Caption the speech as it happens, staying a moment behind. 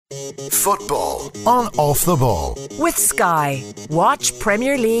Football on Off the Ball. With Sky. Watch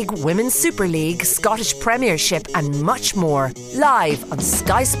Premier League, Women's Super League, Scottish Premiership and much more live on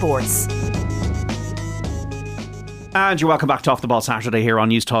Sky Sports. And you're welcome back to Off the Ball Saturday here on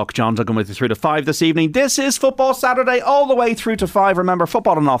News Talk. John Duggan with you through to 5 this evening. This is Football Saturday all the way through to 5. Remember,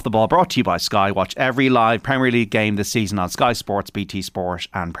 Football and Off the Ball brought to you by Sky. Watch every live Premier League game this season on Sky Sports, BT Sport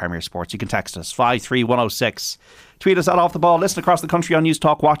and Premier Sports. You can text us 53106. Tweet us at Off the Ball. Listen across the country on News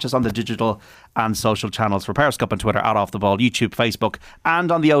Talk. Watch us on the digital and social channels for Periscope and Twitter at Off the Ball, YouTube, Facebook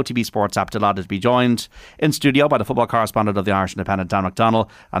and on the OTB Sports app. Delighted to be joined in studio by the football correspondent of the Irish Independent, Dan McDonnell,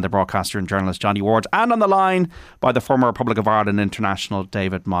 and the broadcaster and journalist Johnny Ward, and on the line by the former Republic of Ireland international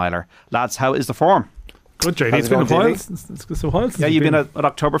David Myler. Lads, how is the form? Good, JD. It's been a while. It's a while since. Yeah, you've been at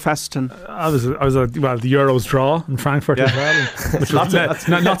Oktoberfest, and I was at the Euros draw in Frankfurt as well, which was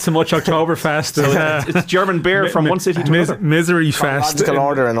not so much Oktoberfest. So it's German beer from one city to another. Misery fest, chronological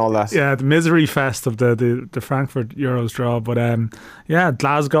order, and all that. Yeah, the misery fest of the Frankfurt Euros draw. But yeah,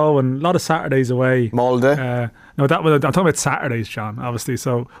 Glasgow and a lot of Saturdays away. Molde. No, I'm talking about Saturdays, John, obviously.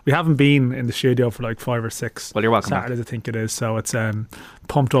 So we haven't been in the studio for like 5 or 6. Well, you're welcome. Saturdays, I think it is. So it's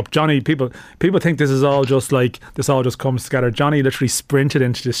pumped up. Johnny, people think this all just comes together. Johnny literally sprinted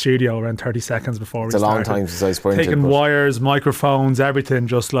into the studio around 30 seconds before we started. It's a long time since I sprinted. Taking wires, microphones, everything,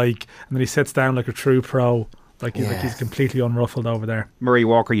 just like, and then he sits down like a true pro. Like he's completely unruffled over there. Murray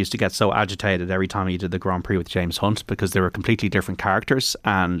Walker used to get so agitated every time he did the Grand Prix with James Hunt because they were completely different characters,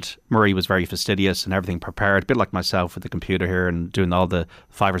 and Murray was very fastidious and everything prepared, a bit like myself with the computer here and doing all the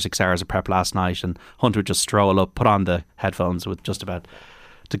 5 or 6 hours of prep last night, and Hunt would just stroll up, put on the headphones with just about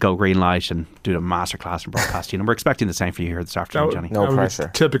to go green light and do a masterclass in broadcasting. And we're expecting the same for you here this afternoon, Johnny. No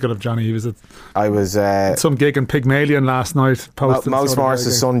pressure. Typical of Johnny. He was at some gig in Pygmalion last night. Mouse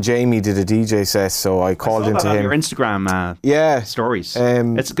Morris' son Jamie did a DJ set, so I called into him. Your Instagram stories.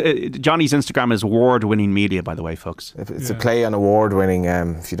 Johnny's Instagram is award-winning media, by the way, folks. It's a play on award-winning,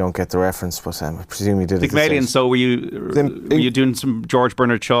 if you don't get the reference, but I presume you did. Pygmalion, so were you doing some George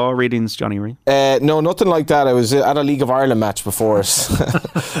Bernard Shaw readings, Johnny Ree? No, nothing like that. I was at a League of Ireland match before us.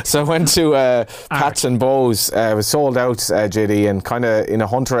 So I went to Pats and Bows. It was sold out, JD, and kind of in a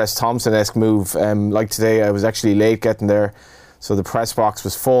Hunter S. Thompson-esque move. Like today, I was actually late getting there, so the press box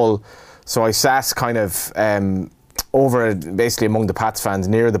was full. So I sat kind of over basically among the Pats fans,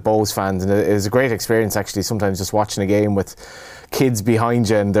 near the Bows fans, and it was a great experience actually. Sometimes just watching a game with kids behind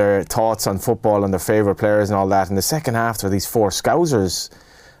you and their thoughts on football and their favourite players and all that. In the second half, there were these 4 Scousers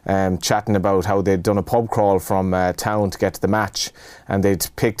chatting about how they'd done a pub crawl from town to get to the match, and they'd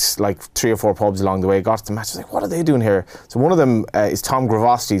picked like 3 or 4 pubs along the way, got to the match. I was like, what are they doing here? So one of them is Tom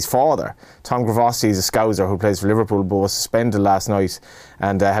Gravosti's father. Tom Gravosti is a Scouser who plays for Liverpool but was suspended last night,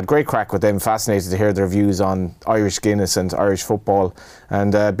 and had great crack with them. Fascinated to hear their views on Irish Guinness and Irish football,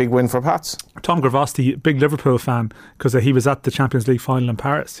 and big win for Pats. Tom Gravosti, big Liverpool fan, because he was at the Champions League final in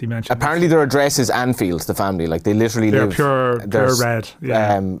Paris, he mentioned. Apparently their address is Anfield, the family, like they literally they're live pure red.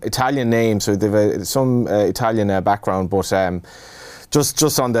 Yeah. Italian name, so they've some Italian background, but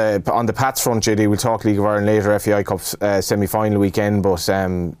just on the Pats front, JD, we'll talk League of Ireland later, FAI Cup semi-final weekend, but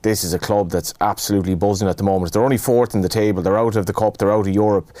this is a club that's absolutely buzzing at the moment. They're only 4th in the table, they're out of the Cup, they're out of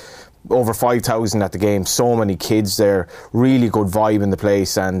Europe. Over 5,000 at the game, so many kids there, really good vibe in the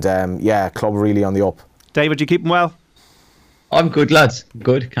place, and club really on the up. David, you keep them well? I'm good, lads.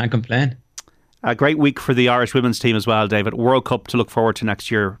 Good, can't complain. A great week for the Irish women's team as well, David. World Cup to look forward to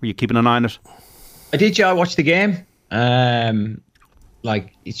next year. Were you keeping an eye on it? I did, yeah. I watched the game.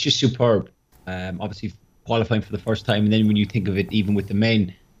 It's just superb. Obviously qualifying for the first time, and then when you think of it, even with the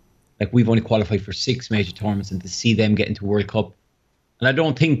men, like we've only qualified for 6 major tournaments, and to see them get into World Cup, and I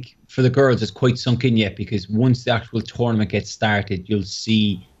don't think for the girls it's quite sunk in yet, because once the actual tournament gets started, you'll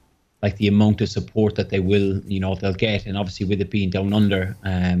see like the amount of support that they'll get, and obviously with it being down under,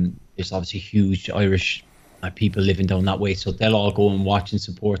 there's obviously huge Irish people living down that way, so they'll all go and watch and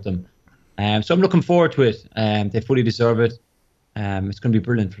support them. So I'm looking forward to it. They fully deserve it. It's going to be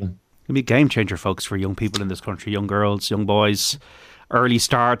brilliant for them. It's going to be a game changer, folks, for young people in this country, young girls, young boys. Early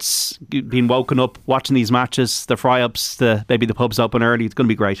starts, being woken up, watching these matches, the fry-ups, maybe the pubs open early. It's going to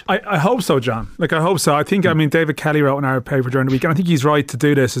be great. I hope so, John. I hope so. I think, David Kelly wrote in our paper during the week, and I think he's right to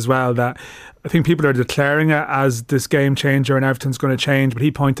do this as well, that I think people are declaring it as this game changer and everything's going to change, but he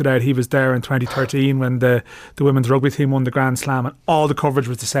pointed out he was there in 2013 when the women's rugby team won the Grand Slam, and all the coverage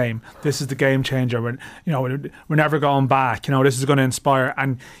was the same. This is the game changer. We're never going back. This is going to inspire,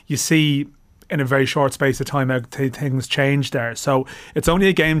 and you see in a very short space of time how things change there. So it's only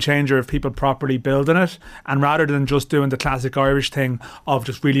a game changer if people properly build in it, and rather than just doing the classic Irish thing of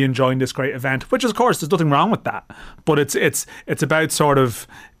just really enjoying this great event, which of course there's nothing wrong with that, but it's about sort of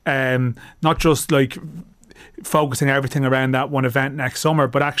not just like focusing everything around that one event next summer,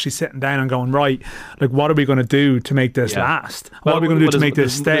 but actually sitting down and going, right, like what are we going to do to make this last? What are we going to do to make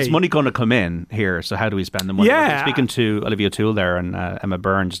this stay? There's money going to come in here, so how do we spend the money? Yeah. Speaking to Olivia O'Toole there and Emma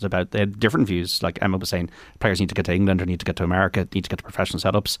Burns about, they had different views. Like Emma was saying, players need to get to England or need to get to America, need to get to professional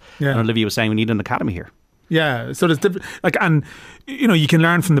setups. Yeah. And Olivia was saying we need an academy here. Yeah, so there's different, like, and you know, you can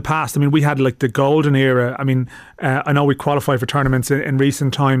learn from the past. I mean, we had like the golden era. I mean, I know we qualified for tournaments in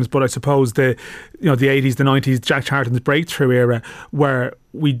recent times, but I suppose the 80s, the 90s, Jack Charlton's breakthrough era, where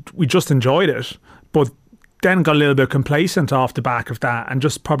we just enjoyed it, but then got a little bit complacent off the back of that and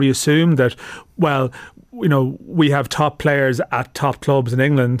just probably assumed that, well, you know, we have top players at top clubs in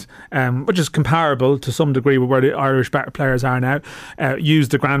England, which is comparable to some degree with where the Irish players are now. Use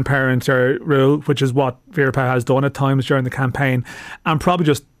the grandparent rule, which is what Vera Pauw has done at times during the campaign, and probably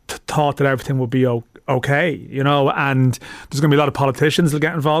just thought that everything would be okay, you know, and there's going to be a lot of politicians that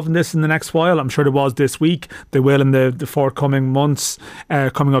get involved in this in the next while. I'm sure there was this week. They will in the forthcoming months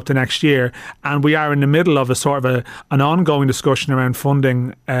coming up to next year. And we are in the middle of a sort of an ongoing discussion around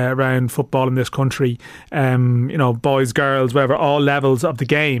funding around football in this country, you know, boys, girls, whatever, all levels of the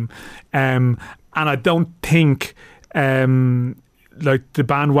game. And I don't think like the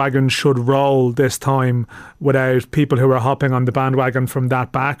bandwagon should roll this time without people who are hopping on the bandwagon from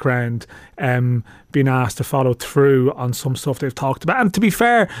that background being asked to follow through on some stuff they've talked about. And to be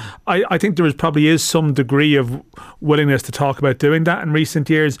fair, I think there probably is some degree of willingness to talk about doing that in recent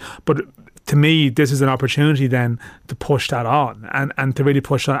years, but to me, this is an opportunity then to push that on and to really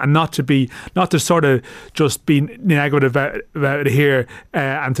push on, and not to sort of just be negative about it here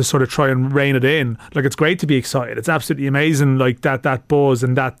and to sort of try and rein it in. Like, it's great to be excited. It's absolutely amazing, like that buzz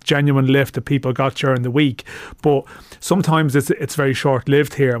and that genuine lift that people got during the week. But sometimes it's very short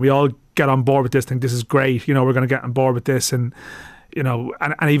lived here. We all get on board with this, think this is great. You know, we're going to get on board with this, and you know,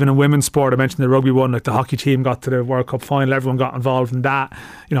 and even in women's sport, I mentioned the rugby one, like the hockey team got to the World Cup final, everyone got involved in that.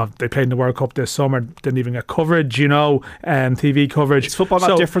 You know, they played in the World Cup this summer, didn't even get coverage, you know, TV coverage. Is football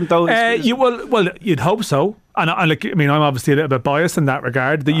not different though? Well, you'd hope so. And I'm obviously a little bit biased in that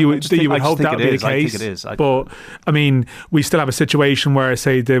regard. That you would hope that would be the case. I think it is. But I mean, we still have a situation where,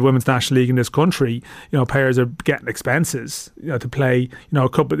 say, the Women's National League in this country, you know, players are getting expenses, you know, to play. You know,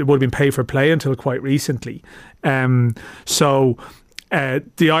 it would have been pay for play until quite recently.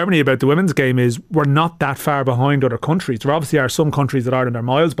 The irony about the women's game is we're not that far behind other countries. There obviously are some countries that Ireland are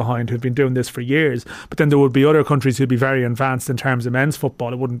miles behind who've been doing this for years, but then there would be other countries who'd be very advanced in terms of men's football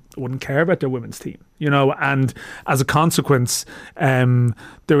that wouldn't care about their women's team, you know. And as a consequence,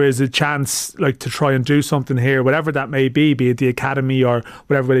 there is a chance, like, to try and do something here, whatever that may be it the academy or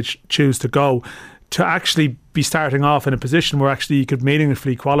whatever they choose to go, to actually be starting off in a position where actually you could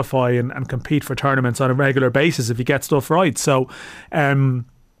meaningfully qualify and compete for tournaments on a regular basis if you get stuff right. So I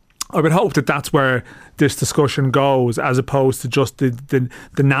would hope that that's where this discussion goes, as opposed to just the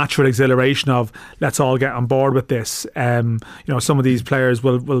natural exhilaration of let's all get on board with this. You know, some of these players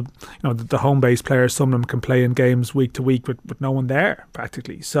will you know, the home-based players, some of them can play in games week to week with no one there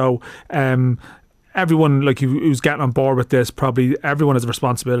practically. So everyone, like, who's getting on board with this, probably everyone has a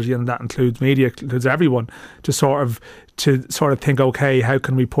responsibility, and that includes media, includes everyone, to sort of think, okay, how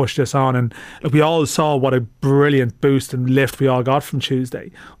can we push this on? And like, we all saw what a brilliant boost and lift we all got from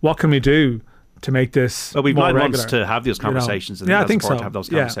Tuesday. What can we do to make this we've more 9 regular? months to have those conversations, you know? and I think so. to have those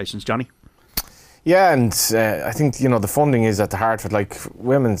conversations. Johnny? Yeah, and I think, you know, the funding is at the heart of it. Like,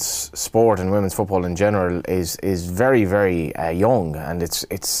 women's sport and women's football in general is very, very young, and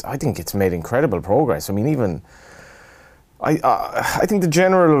I think it's made incredible progress. I mean, even I think the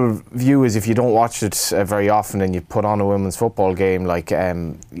general view is, if you don't watch it very often and you put on a women's football game, like I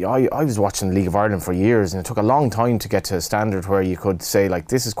was watching the League of Ireland for years, and it took a long time to get to a standard where you could say, like,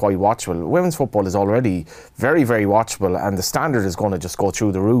 this is quite watchable. Women's football is already very, very watchable, and the standard is going to just go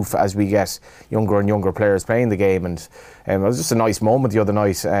through the roof as we get younger and younger players playing the game. And it was just a nice moment the other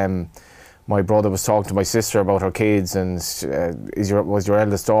night. My brother was talking to my sister about her kids, and was your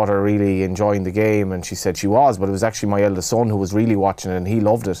eldest daughter really enjoying the game? And she said she was, but it was actually my eldest son who was really watching it, and he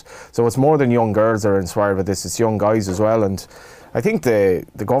loved it. So it's more than young girls that are inspired by this, it's young guys as well. And I think the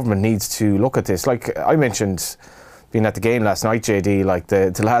government needs to look at this. Like I mentioned, being at the game last night, JD, like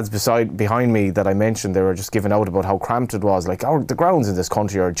the lads behind me that I mentioned, they were just giving out about how cramped it was. Like, the grounds in this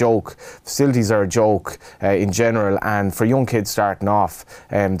country are a joke, facilities are a joke in general, and for young kids starting off,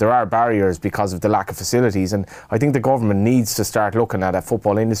 there are barriers because of the lack of facilities. And I think the government needs to start looking at a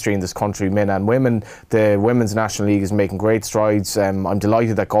football industry in this country, men and women. The Women's National League is making great strides. I'm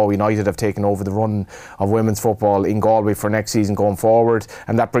delighted that Galway United have taken over the run of women's football in Galway for next season going forward,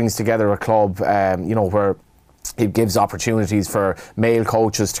 and that brings together a club, you know, where It gives opportunities for male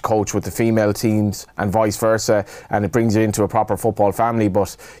coaches to coach with the female teams and vice versa, and it brings you into a proper football family.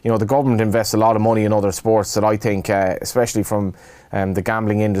 But the government invests a lot of money in other sports that I think, especially from the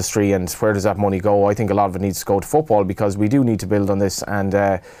gambling industry, and where does that money go? I think a lot of it needs to go to football, because we do need to build on this,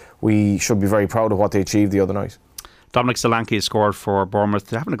 and we should be very proud of what they achieved the other night. Dominic Solanke has scored for Bournemouth.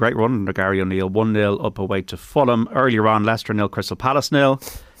 They're having a great run under Gary O'Neill. 1-0 up away to Fulham. Earlier on, Leicester 0, Crystal Palace 0.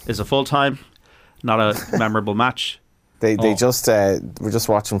 Is a full time. Not a memorable match. They just we're just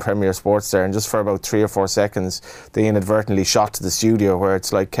watching Premier Sports there, and just for about 3 or 4 seconds they inadvertently shot to the studio where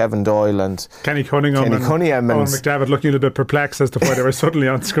it's like Kevin Doyle and Kenny Cunningham and Owen McDavid looking a little bit perplexed as to why they were suddenly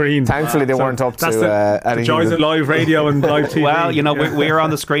on screen. Thankfully they weren't up to the joys of live radio and live TV. Well, we're on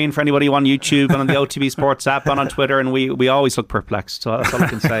the screen for anybody on YouTube and on the OTB Sports app and on Twitter, and we always look perplexed. So that's all I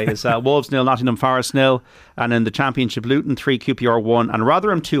can say is Wolves 0, Nottingham Forest 0. And in the Championship, Luton 3, QPR 1, and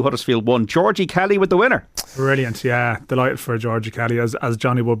Rotherham 2, Huddersfield 1. Georgie Kelly with the winner. Brilliant, yeah. Delighted for Georgie Kelly, as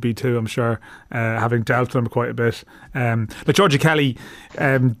Johnny would be too, I'm sure, having dealt with him quite a bit. But Georgie Kelly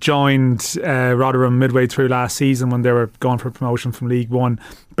joined Rotherham midway through last season when they were going for promotion from League One.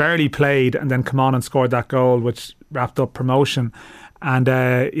 Barely played, and then come on and scored that goal which wrapped up promotion. And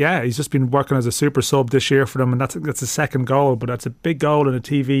he's just been working as a super sub this year for them, and that's a second goal, but that's a big goal in a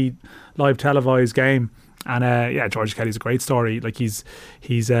TV live televised game. And George Kelly's a great story. Like he's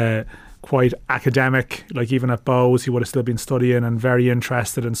quite academic. Like even at Bowes, he would have still been studying and very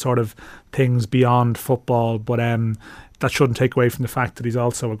interested in sort of things beyond football. But that shouldn't take away from the fact that he's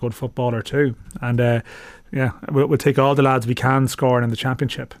also a good footballer too. And we'll take all the lads we can scoring in the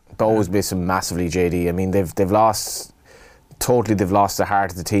Championship. Bowes miss him massively, JD. I mean, they've lost. Totally, they've lost the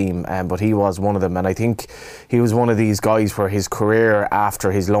heart of the team, but he was one of them, and I think he was one of these guys where his career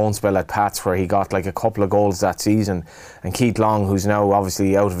after his loan spell at Pats, where he got like a couple of goals that season, and Keith Long, who's now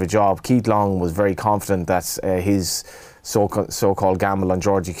obviously out of a job, Keith Long was very confident that his so-called gamble on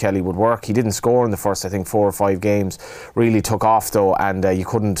Georgie Kelly would work. He didn't score in the first, I think, 4 or 5 games. Really took off though, and you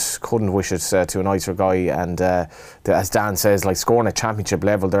couldn't wish it to a nicer guy. And as Dan says, like scoring at Championship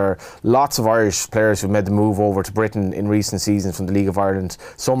level, there are lots of Irish players who've made the move over to Britain in recent seasons from the League of Ireland.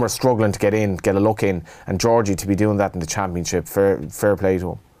 Some are struggling to get a look in, and Georgie to be doing that in the Championship, fair play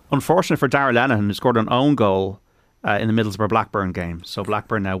to him. Unfortunate for Darragh Lenihan, who scored an own goal in the Middlesbrough Blackburn game. So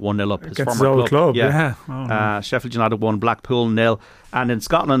Blackburn now 1-0 up. His former club. Yeah. Oh, no. Sheffield United 1, Blackpool 0. And in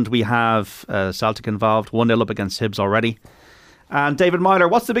Scotland we have Celtic involved, 1-0 up against Hibs already. And David Myler,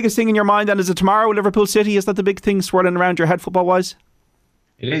 what's the biggest thing in your mind? And is it tomorrow, Liverpool City? Is that the big thing swirling around your head football wise?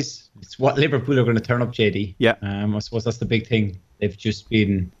 It is. It's what Liverpool are going to turn up, JD. Yeah. I suppose that's the big thing. They've just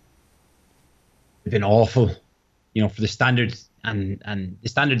been awful, for the standards and the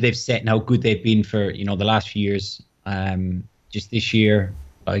standard they've set and how good they've been for the last few years. Just this year,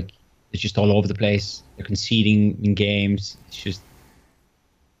 like it's just all over the place. They're conceding in games.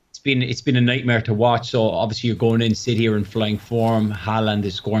 It's been a nightmare to watch. So obviously you're going in, City are in flying form. Haaland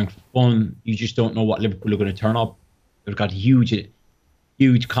is scoring for fun. You just don't know what Liverpool are going to turn up. They've got huge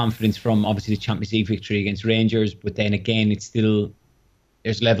confidence from obviously the Champions League victory against Rangers, but then again it's still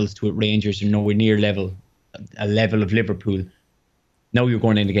there's levels to it. Rangers are nowhere near a level of Liverpool. Now you're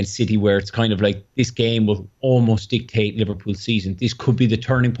going in against City, where it's kind of like this game will almost dictate Liverpool's season. This could be the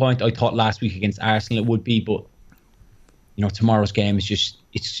turning point. I thought last week against Arsenal it would be, but tomorrow's game is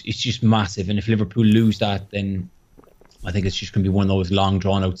just massive. And if Liverpool lose that, then I think it's just going to be one of those long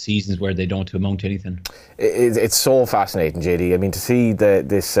drawn out seasons where they don't amount to anything. It's so fascinating, JD. I mean, to see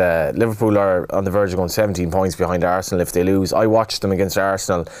this Liverpool are on the verge of going 17 points behind Arsenal if they lose. I watched them against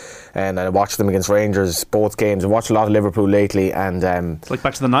Arsenal and I watched them against Rangers, both games. I watched a lot of Liverpool lately, and it's like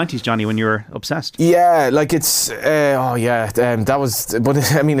back to the 90s, Johnny, when you were obsessed. Yeah, like it's that was.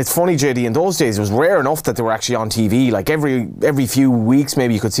 But I mean, it's funny, JD. In those days, it was rare enough that they were actually on TV. Like every few weeks,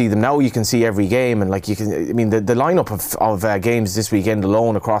 maybe you could see them. Now you can see every game, and like you can. I mean, the lineup of games this weekend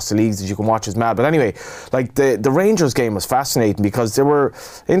alone across the leagues that you can watch is mad. But anyway, like the Rangers game was fascinating because they were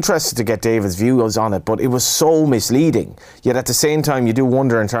interested to get David's views on it, but it was so misleading. Yet at the same time, you do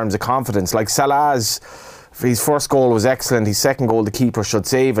wonder in terms of confidence. Like Salah's, his first goal was excellent. His second goal, the keeper should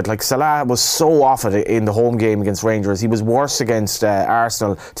save it. Like Salah was so off it in the home game against Rangers. He was worse against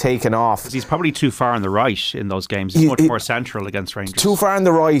Arsenal, taken off. He's probably too far on the right in those games. He's much more central against Rangers. Too far on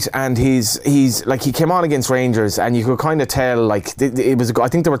the right, and he's like he came on against Rangers, and you could kind of tell like it was. I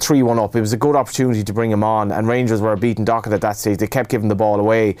think they were 3-1 up. It was a good opportunity to bring him on, and Rangers were a beaten docket at that stage. They kept giving the ball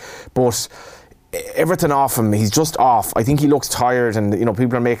away, but everything off him. He's just off. I think he looks tired, and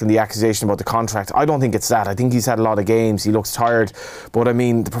people are making the accusation about the contract. I don't think it's that. I think he's had a lot of games. He looks tired, but I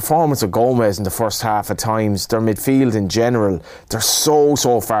mean, the performance of Gomez in the first half at times, their midfield in general, they're so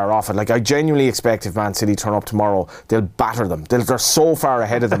far off it. Like, I genuinely expect if Man City turn up tomorrow, they'll batter them. They're so far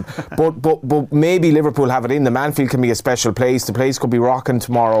ahead of them. but maybe Liverpool have it in them. Anfield can be a special place. The place could be rocking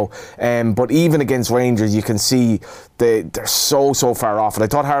tomorrow. But even against Rangers, you can see they're so far off it. I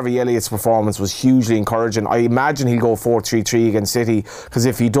thought Harvey Elliott's performance was hugely encouraging. I imagine he'll go 4-3-3 against City, because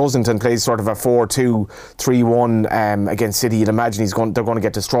if he doesn't and plays sort of a 4-2-3-1 against City, you'd imagine they're going to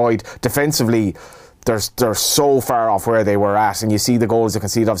get destroyed. Defensively, they're so far off where they were at, and you see the goals they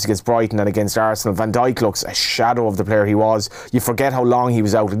conceded obviously against Brighton and against Arsenal. Van Dijk looks a shadow of the player he was. You forget how long he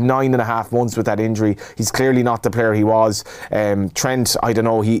was out, 9.5 months with that injury. He's clearly not the player he was. Trent, I don't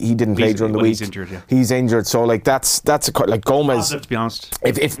know, he didn't play during the week. He's injured, yeah. He's injured, so like that's like Gomez. To be honest,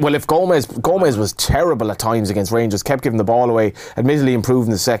 if Gomez was terrible at times against Rangers, kept giving the ball away. Admittedly improved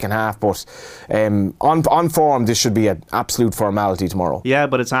in the second half, but on form, this should be an absolute formality tomorrow. Yeah,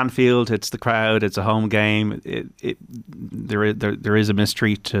 but it's Anfield, it's the crowd, it's a home game. There is a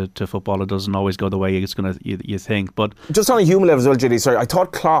mystery to football. It doesn't always go the way it's going to you think. But just on a human level as well, JD. Sorry, I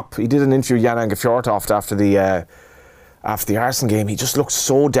thought Klopp. He did an interview with Jan Åge Fjørtoft after the Arsenal game. He just looked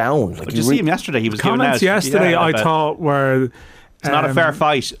so down. Did you see him yesterday? He was comments giving out, yesterday. I thought were it's not a fair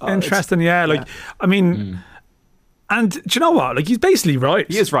fight. Interesting, yeah. Like, I mean. And do you know what? Like, he's basically right.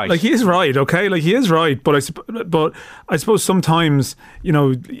 He is right. Like, he is right. Okay, like, he is right. But I suppose sometimes,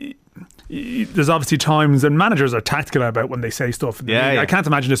 there's obviously times, and managers are tactical about when they say stuff. Yeah. I can't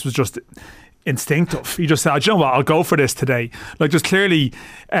imagine this was just instinctive. He just said, do you know what, I'll go for this today. Like, just clearly,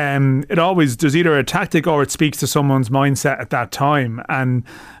 there's either a tactic or it speaks to someone's mindset at that time. And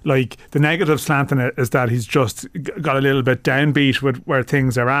like, the negative slant in it is that he's just got a little bit downbeat with where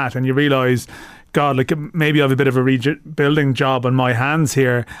things are at, and you realise, God, like, maybe I have a bit of a rebuilding job on my hands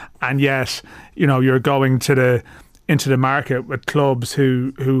here, and yet, you're going into the market with clubs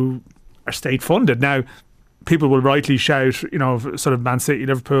who are state funded. Now, people will rightly shout, sort of Man City,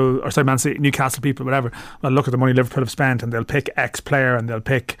 Newcastle people, whatever. Well, look at the money Liverpool have spent, and they'll pick X player, and they'll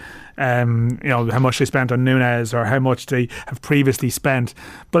pick, how much they spent on Nunez or how much they have previously spent.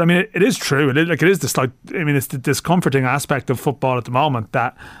 But I mean, it is true. It's the discomforting aspect of football at the moment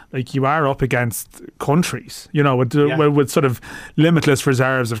that, like, you are up against countries, with sort of limitless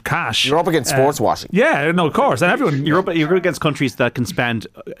reserves of cash. You're up against sports washing. Yeah, no, of course, and everyone. You're up against countries that can spend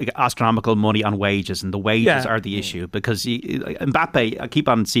astronomical money on wages, and the wages are the issue, because Mbappe, I keep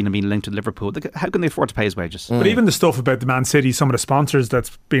on seeing him being linked to Liverpool. How can they afford to pay his wages? But even the stuff about the Man City, some of the sponsors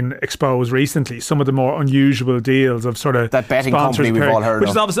that's been exposed recently, some of the more unusual deals of sort of that betting company we've all heard which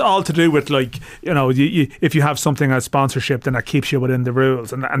of, is obviously all to do with, like, if you have something as sponsorship, then that keeps you within the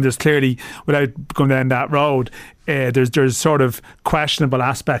rules, and there's clearly, without going down that road, there's sort of questionable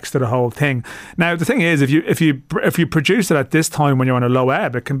aspects to the whole thing. Now, the thing is, if you produce it at this time when you're on a low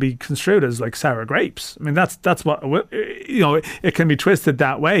ebb, it can be construed as like sour grapes. I mean, that's what it can be twisted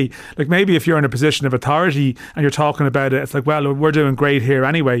that way. Like, maybe if you're in a position of authority and you're talking about it, it's like, well, we're doing great here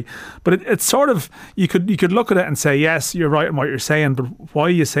anyway. But it's sort of, you could look at it and say, yes, you're right in what you're saying, but why are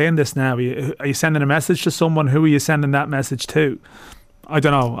you saying this now? Are you sending a message to someone? Who are you sending that message to? I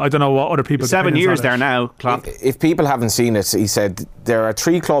don't know what other people. 7 years there now, Klopp. If people haven't seen it, he said there are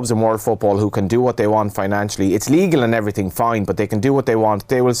 3 clubs in world football who can do what they want financially. It's legal and everything, fine, but they can do what they want.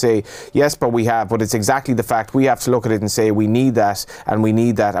 They will say, yes, but it's exactly the fact. We have to look at it and say, we need that, and we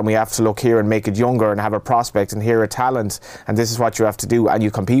need that, and we have to look here and make it younger and have a prospect, and here a talent, and this is what you have to do, and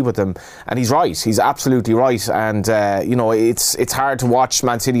you compete with them. And he's right. He's absolutely right. And it's hard to watch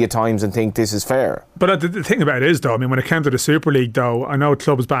Man City at times and think this is fair. But the thing about it is, though, I mean, when it came to the Super League, though, I know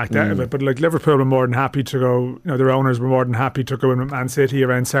clubs backed out of it, but like, Liverpool were more than happy to go. Their owners were more than happy to go in with Man City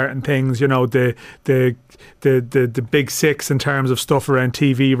around certain things. The big six in terms of stuff around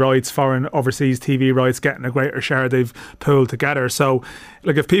TV rights, foreign overseas TV rights, getting a greater share they've pulled together. So,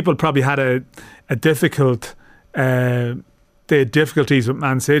 like, if people probably had a difficult, they had difficulties with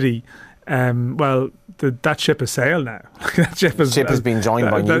Man City. That ship has sailed now. That ship has been joined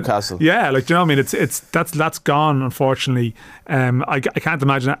by Newcastle. Yeah, like, do you know what I mean? That's gone, unfortunately. I can't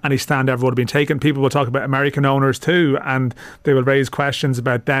imagine any stand ever would have been taken. People will talk about American owners too, and they will raise questions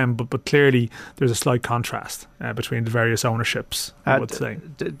about them. But clearly, there's a slight contrast between the various ownerships, I would say.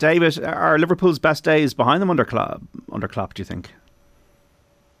 David, are Liverpool's best days behind them under Klopp? Do you think?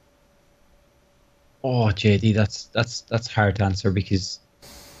 Oh, JD, that's hard to answer, because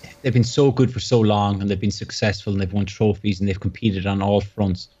they've been so good for so long, and they've been successful, and they've won trophies, and they've competed on all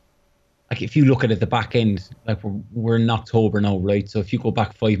fronts. like if you look at it, the back end, like we're in October now, right? So if you go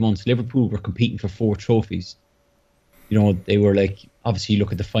back 5 months, Liverpool were competing for 4 trophies. You know, they were like, obviously you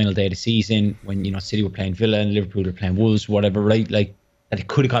look at the final day of the season when, you know, City were playing Villa and Liverpool were playing Wolves, whatever, right? Like, that it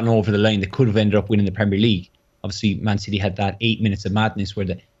could have gotten over the line. They could have ended up winning the Premier League. Obviously, Man City had that 8 minutes of madness where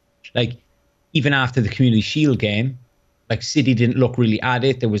like, even after the Community Shield game, like City didn't look really at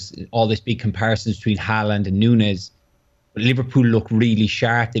it. There was all this big comparisons between Haaland and Núñez. But Liverpool looked really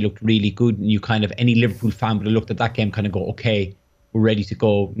sharp. They looked really good. And you kind of, any Liverpool fan would have looked at that game kind of go, okay, we're ready to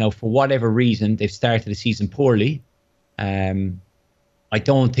go. Now, for whatever reason, they've started the season poorly. I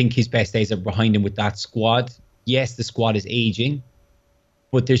don't think his best days are behind him with that squad. Yes, the squad is aging,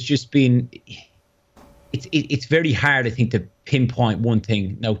 but there's just been... It's very hard, I think, to pinpoint one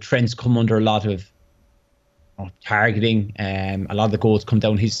thing. Now, Trent's come under a lot of targeting. A lot of the goals come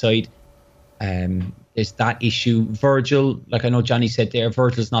down his side. There's that issue. Virgil, like I know Johnny said there,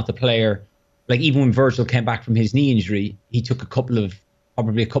 Virgil's not the player. Like even when Virgil came back from his knee injury, he took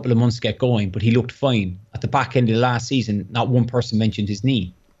probably a couple of months to get going, but he looked fine. At the back end of the last season, not one person mentioned his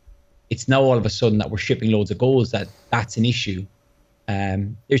knee. It's now all of a sudden that we're shipping loads of goals that's an issue.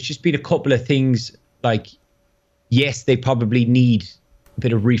 There's just been a couple of things like, yes, they probably need a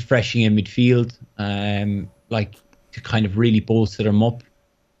bit of refreshing in midfield, like to kind of really bolster them up.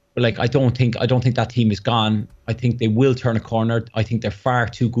 But like, I don't think that team is gone. I think they will turn a corner. I think they're far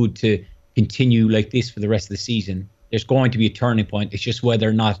too good to continue like this for the rest of the season. There's going to be a turning point. It's just whether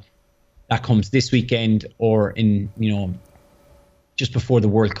or not that comes this weekend or in, you know, just before the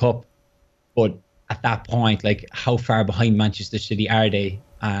World Cup. But at that point, like, how far behind Manchester City are they?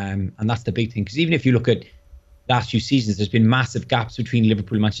 And that's the big thing. Because even if you look at last few seasons, there's been massive gaps between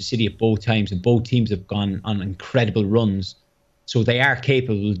Liverpool and Manchester City at both times, and both teams have gone on incredible runs. So they are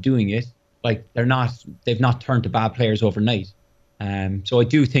capable of doing it. Like, they've not turned to bad players overnight. So I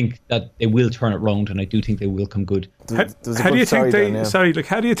do think that they will turn it round, and I do think they will come good. How do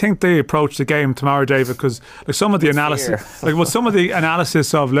you think they approach the game tomorrow, David? Because like some of the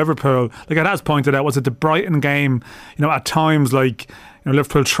analysis of Liverpool, like it has pointed out, was it the Brighton game? You know, at times like, you know,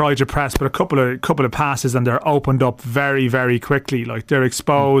 Liverpool tried to press, but a couple of passes and they're opened up very, very quickly. Like they're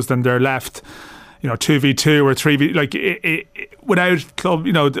exposed and they're left, you know, 2v2 or 3v, like without club,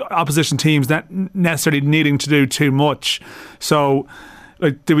 you know, the opposition teams not necessarily needing to do too much. So,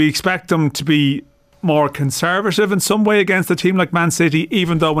 like, do we expect them to be more conservative in some way against a team like Man City,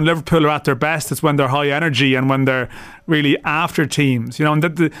 even though when Liverpool are at their best, it's when they're high energy and when they're really after teams, you know? And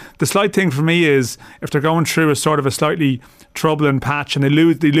the slight thing for me is if they're going through a sort of a slightly troubling patch and they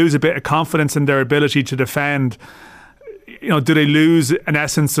lose a bit of confidence in their ability to defend, you know, do they lose an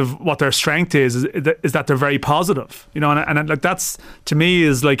essence of what their strength is that they're very positive, you know? And like, that's, to me,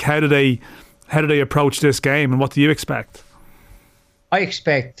 is like, how do they approach this game, and what do you expect? I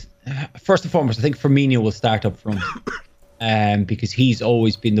expect, first and foremost, I think Firmino will start up front, because he's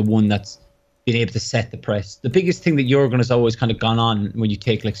always been the one that's been able to set the press. The biggest thing that Jurgen has always kind of gone on when you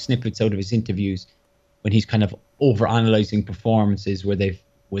take like snippets out of his interviews, when he's kind of over-analysing performances where they've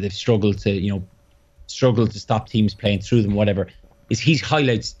struggled to stop teams playing through them, whatever, is he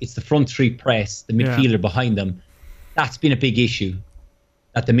highlights it's the front three press, the midfielder behind them. That's been a big issue,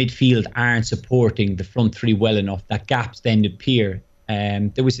 that the midfield aren't supporting the front three well enough, that gaps then appear.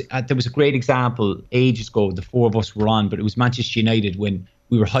 There was a great example ages ago, the four of us were on, but it was Manchester United when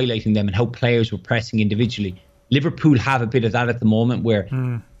we were highlighting them and how players were pressing individually. Liverpool have a bit of that at the moment where,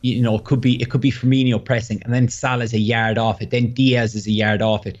 you know, it could be Firmino pressing and then Salah's a yard off it, then Diaz is a yard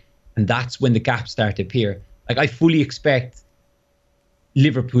off it. And that's when the gaps start to appear. Like, I fully expect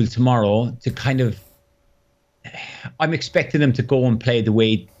Liverpool tomorrow to kind of... I'm expecting them to go and play the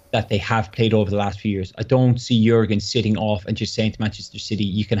way that they have played over the last few years. I don't see Jurgen sitting off and just saying to Manchester City,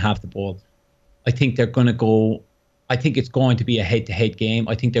 you can have the ball. I think they're going to go... I think it's going to be a head-to-head game.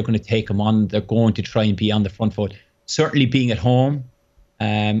 I think they're going to take them on. They're going to try and be on the front foot. Certainly being at home,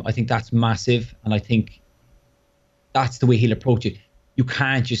 I think that's massive. And I think that's the way he'll approach it. You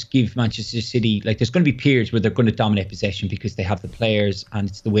can't just give Manchester City, like, there's going to be periods where they're going to dominate possession because they have the players and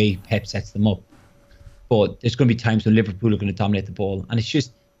it's the way Pep sets them up. But there's going to be times when Liverpool are going to dominate the ball. And it's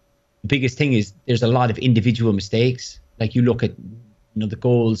just, the biggest thing is there's a lot of individual mistakes. Like, you look at, you know, the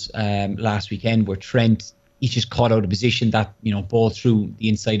goals last weekend where Trent, he just caught out of position, that, you know, ball through the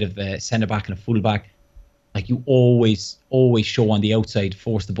inside of a centre-back and a full-back. Like, you always show on the outside,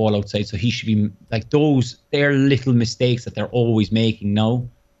 force the ball outside. So he should be like, they're little mistakes that they're always making now,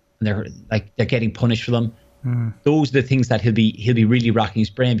 and they're getting punished for them. Those are the things that he'll be really racking his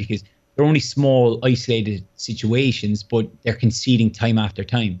brain, because they're only small, isolated situations, but they're conceding time after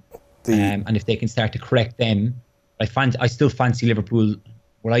time. And if they can start to correct them, I still fancy Liverpool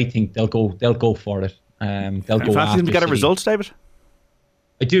where I think they'll go for it. They'll go Fancy after them to get a City. result, David?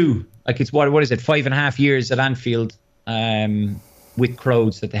 I do. Like, it's what is it? 5.5 years at Anfield with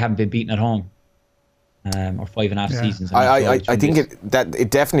crowds that they haven't been beaten at home. Or 5.5 seasons. I think it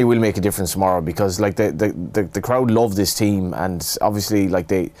definitely will make a difference tomorrow, because like the crowd love this team, and obviously like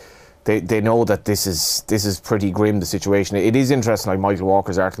they know that this is pretty grim, the situation. It is interesting, like Michael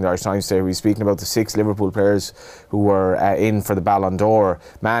Walker's article in the Irish Times today, where he's speaking about the 6 Liverpool players who were in for the Ballon d'Or.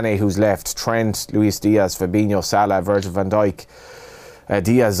 Mane, who's left, Trent, Luis Diaz, Fabinho, Salah, Virgil van Dijk.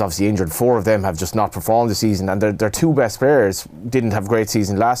 Diaz is obviously injured. 4 of them have just not performed this season, and their 2 best players didn't have a great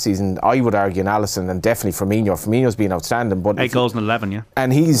season last season. I would argue, and Alisson, and definitely Firmino. Firmino's been outstanding, but 8 goals in 11, yeah.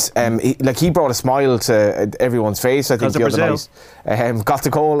 and he's he brought a smile to everyone's face, I think, the other night. Got the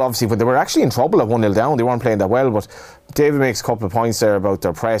goal, obviously, when they were actually in trouble at 1-0 down. They weren't playing that well, but David makes a couple of points there about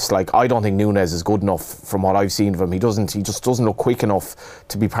their press. Like, I don't think Núñez is good enough from what I've seen of him. He just doesn't look quick enough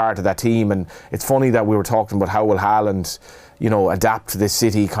to be part of that team. And it's funny that we were talking about how will Haaland, adapt to this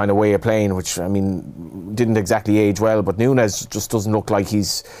City kind of way of playing, which, I mean, didn't exactly age well, but Núñez just doesn't look like he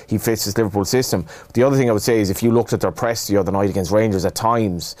fits this Liverpool system. The other thing I would say is, if you looked at their press the other night against Rangers, at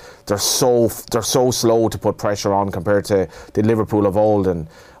times they're so slow to put pressure on compared to the Liverpool of old, and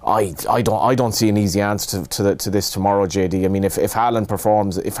I don't see an easy answer to this tomorrow, JD. I mean, if Haaland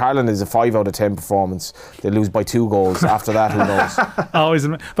performs, if Haaland is a 5 out of 10 performance, they lose by 2 goals. After that, who knows? Always,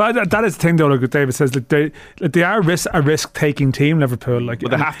 but that is the thing, though. Like David says, like they are a risk-taking team, Liverpool. Like,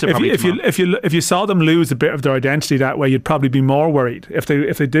 well, they have to. If you saw them lose a bit of their identity that way, you'd probably be more worried if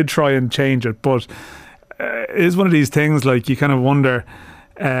they did try and change it. But it is one of these things. Like, you kind of wonder.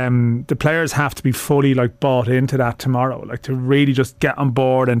 The players have to be fully bought into that tomorrow, to really just get on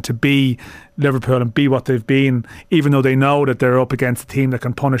board and to be Liverpool and be what they've been, even though they know that they're up against a team that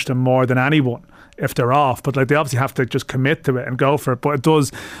can punish them more than anyone if they're off. But they obviously have to just commit to it and go for it. But it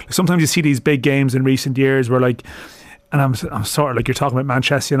does, sometimes you see these big games in recent years where and I'm sort of you're talking about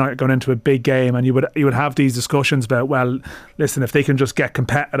Manchester United going into a big game, and you would have these discussions about, well, listen, if they can just get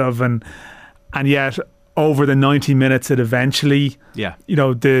competitive and yet over the 90 minutes it eventually,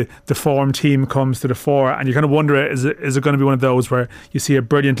 the form team comes to the fore, and you kind of wonder, is it going to be one of those where you see a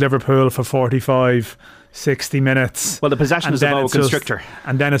brilliant Liverpool for 45, 60 minutes? Well, the possession is a Moa constrictor,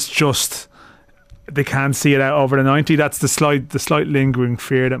 and then it's just they can't see it out over the 90. That's the slight lingering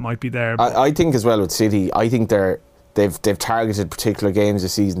fear that might be there. I think as well with City, I think they've targeted particular games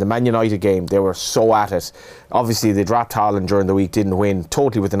this season. The Man United game, they were so at it. Obviously, they dropped Haaland during the week, didn't win,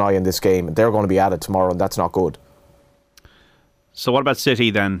 totally with an eye on this game. They're going to be at it tomorrow, and that's not good. So what about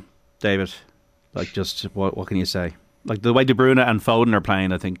City then, David? Just what can you say? The way De Bruyne and Foden are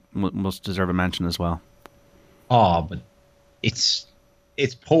playing, I think must deserve a mention as well. Oh, but it's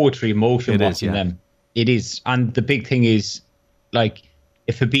poetry in motion watching them. It is, and the big thing is,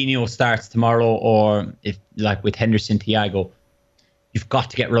 if Fabinho starts tomorrow, or if with Henderson, Thiago, you've got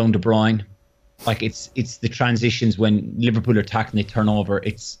to get round De Bruyne. It's the transitions when Liverpool are attacking, they turn over.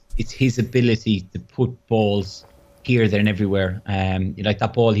 It's his ability to put balls here, there, and everywhere.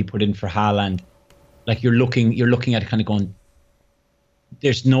 That ball he put in for Haaland. You're looking at it, kind of going,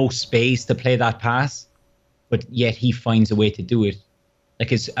 there's no space to play that pass, but yet he finds a way to do it.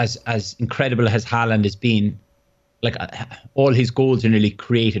 As incredible as Haaland has been. All his goals are nearly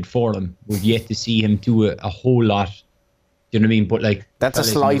created for him. We've yet to see him do a whole lot. Do you know what I mean? But that's a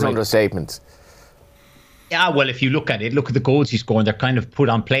slight understatement. Yeah, well, if you look at the goals he's scoring. They're kind of put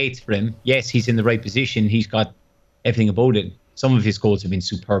on plates for him. Yes, he's in the right position. He's got everything about it. Some of his goals have been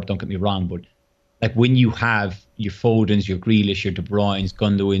superb. Don't get me wrong, but when you have your Fodens, your Grealish, your De Bruynes,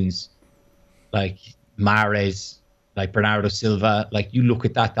 Gundogan's, Mahrez, Bernardo Silva, you look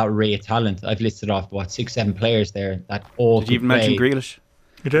at that array of talent. I've listed off 6-7 players there that all. Did you even mention Grealish?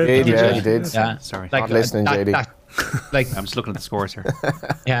 You did. You did. Yeah. Sorry, not listening, JD. I'm just looking at the scores here.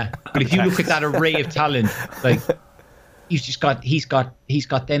 Yeah, but if you look at that array of talent, he's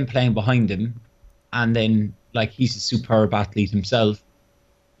got them playing behind him, and then he's a superb athlete himself.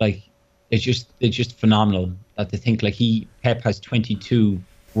 It's just phenomenal that they think Pep has 22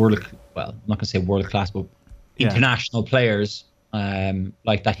 I'm not going to say world class, but international players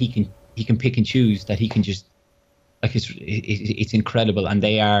that he can pick and choose, that he can just it's incredible, and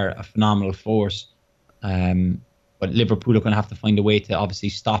they are a phenomenal force. But Liverpool are going to have to find a way to obviously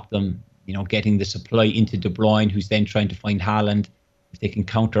stop them, getting the supply into De Bruyne, who's then trying to find Haaland. If they can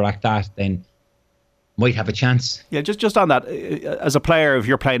counteract that, then might have a chance. Yeah, just on that, as a player, if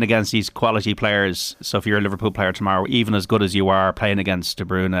you're playing against these quality players, so if you're a Liverpool player tomorrow, even as good as you are, playing against De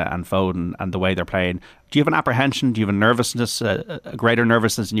Bruyne and Foden and the way they're playing, do you have an apprehension? Do you have a nervousness, a greater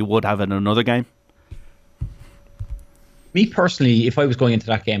nervousness than you would have in another game? Me personally, if I was going into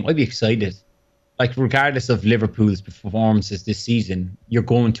that game, I'd be excited. Like, regardless of Liverpool's performances this season, you're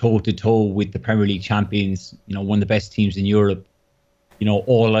going toe to toe with the Premier League champions, one of the best teams in Europe.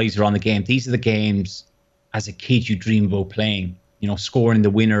 All eyes are on the game. These are the games as a kid you dream about playing, scoring the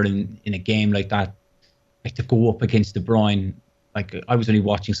winner in a game like that. Like, to go up against De Bruyne. Like, I was only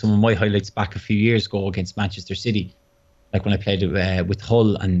watching some of my highlights back a few years ago against Manchester City. Like, when I played with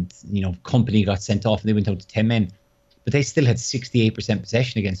Hull and, Company got sent off and they went out to 10 men. But they still had 68%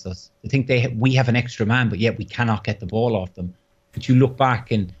 possession against us. I think we have an extra man, but yet we cannot get the ball off them. But you look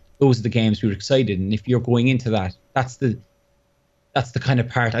back and those are the games we were excited. And if you're going into that, that's the kind of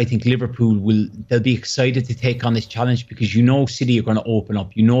part I think Liverpool they'll be excited to take on this challenge, because City are going to open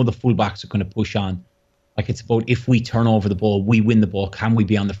up. The fullbacks are going to push on. Like, it's about, if we turn over the ball, we win the ball, can we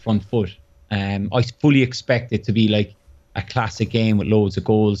be on the front foot? I fully expect it to be like a classic game with loads of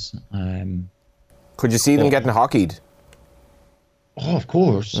goals. Could you see them getting hockeyed? Oh, of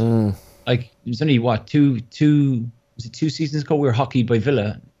course. Like, it was only was it 2 seasons ago we were hockeyed by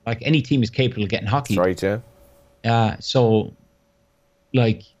Villa? Like, any team is capable of getting hockeyed. That's right, yeah. So,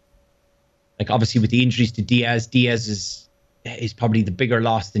 like obviously with the injuries to Diaz is probably the bigger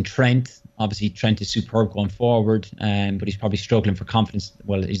loss than Trent. Obviously, Trent is superb going forward, but he's probably struggling for confidence.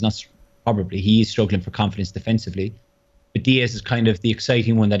 Well, he's not probably. He is struggling for confidence defensively. But Diaz is kind of the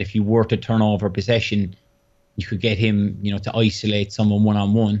exciting one, that if you were to turn over possession, you could get him, to isolate someone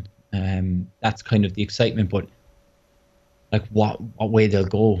one-on-one. That's kind of the excitement. But, like, what way they'll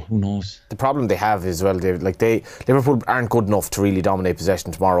go, who knows? The problem they have is, well, Liverpool aren't good enough to really dominate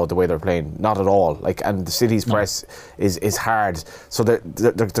possession tomorrow the way they're playing. Not at all. And the City's press is hard. So they're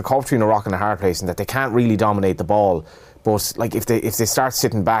caught between a rock and a hard place, in that they can't really dominate the ball. But, like, if they start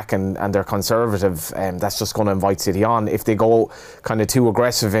sitting back and they're conservative, that's just going to invite City on. If they go kind of too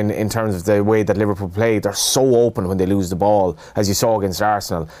aggressive in terms of the way that Liverpool play, they're so open when they lose the ball, as you saw against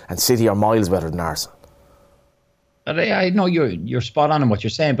Arsenal. And City are miles better than Arsenal. I know you're spot on in what you're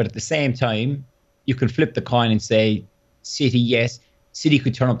saying, but at the same time, you can flip the coin and say, City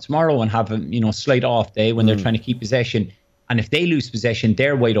could turn up tomorrow and have a slight off day when they're trying to keep possession. And if they lose possession,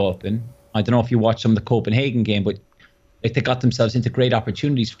 they're wide open. I don't know if you watched some of the Copenhagen game, but like, they got themselves into great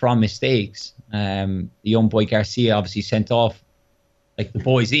opportunities from mistakes. The young boy Garcia obviously sent off, like, the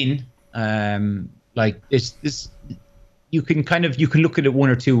boys in. Like, this you can look at it one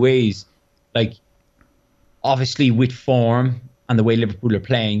or two ways. Like, obviously with form and the way Liverpool are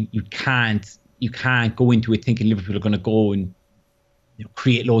playing, you can't go into it thinking Liverpool are going to go and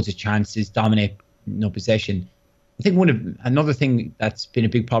create loads of chances, dominate possession. I think another thing that's been a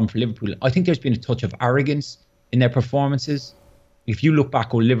big problem for Liverpool, I think there's been a touch of arrogance in their performances. If you look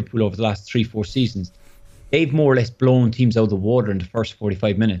back on Liverpool over the last 3-4 seasons, they've more or less blown teams out of the water in the first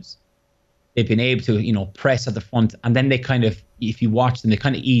 45 minutes. They've been able to, press at the front, and then they kind of, if you watch them, they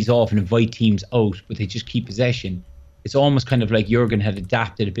kind of ease off and invite teams out, but they just keep possession. It's almost kind of like Jurgen had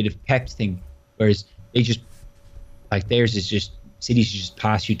adapted a bit of Pep's thing, whereas they just, like, theirs is just, City's just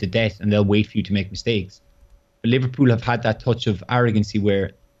pass you to death and they'll wait for you to make mistakes. But Liverpool have had that touch of arrogancy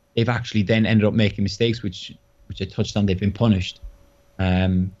where they've actually then ended up making mistakes, which I touched on. They've been punished.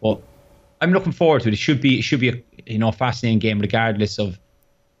 But I'm looking forward to it. It should be a fascinating game, regardless of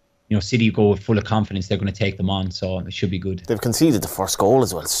City go full of confidence. They're going to take them on, so it should be good. They've conceded the first goal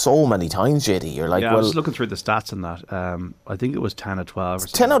as well so many times, JD. You're like, I was looking through the stats on that. I think it was 10 out of 12 or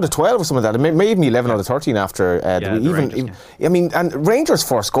something. 10 out of 12 or something like that. It may even be 11 out of 13 after I mean, and Rangers'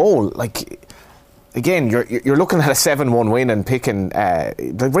 first goal, like, again, you're looking at a 7-1 win and picking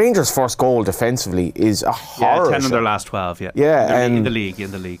the Rangers' first goal defensively is a horror. 10 in their last 12. In the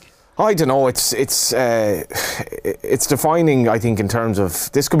league. I don't know. It's defining. I think in terms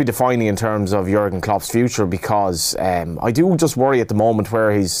of this could be defining in terms of Jurgen Klopp's future, because I do just worry at the moment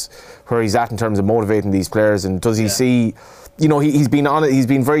where he's at in terms of motivating these players, and does he see? He's been on it. He's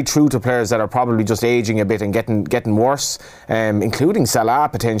been very true to players that are probably just aging a bit and getting worse, including Salah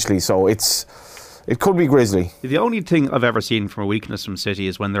potentially. So it could be grisly. The only thing I've ever seen from a weakness from City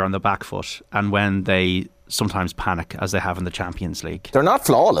is when they're on the back foot and when they sometimes panic, as they have in the Champions League. They're not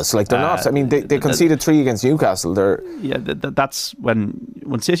flawless. Like, they're not. I mean, they conceded 3 against Newcastle. That's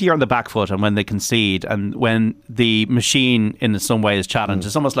when City are on the back foot and when they concede, and when the machine in some way is challenged.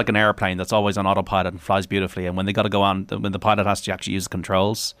 It's almost like an airplane that's always on autopilot and flies beautifully, and when they got to go on, when the pilot has to actually use the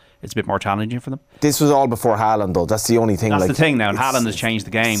controls, it's a bit more challenging for them. This was all before Haaland, though. That's the only thing. That's the thing now, and Haaland has changed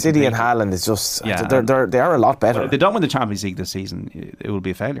the game. City and Haaland is just, they are a lot better. If they don't win the Champions League this season, it will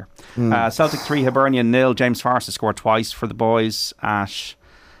be a failure. Celtic 3, Hibernian 0. James Forrest has scored twice for the boys at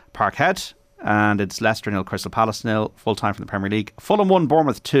Parkhead. And it's Leicester 0, Crystal Palace 0, full time from the Premier League. Fulham 1,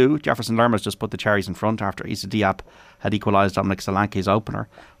 Bournemouth 2. Jefferson Lerma's just put the cherries in front after Issa Diop had equalised Dominic Solanke's opener.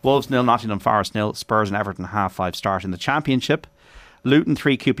 Wolves 0, Nottingham Forest 0, Spurs and Everton 5:30 start in the Championship. Luton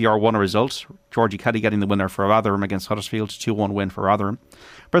 3, QPR 1 a result. Georgie Kelly getting the winner for Rotherham against Huddersfield. 2-1 win for Rotherham.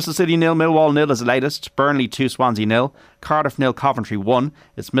 Bristol City 0, Millwall 0 is the latest. Burnley 2, Swansea 0. Cardiff 0, Coventry 1.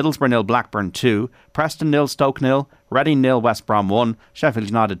 It's Middlesbrough 0, Blackburn 2. Preston 0, Stoke 0. Reading 0, West Brom 1. Sheffield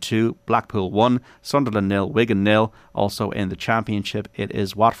United 2, Blackpool 1. Sunderland 0, Wigan 0. Also in the Championship, it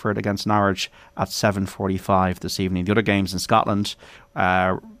is Watford against Norwich at 7:45 this evening. The other games in Scotland,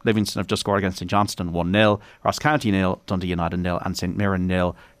 Livingston have just scored against St Johnstone 1-0. Ross County 0, Dundee United 0, and St Mirren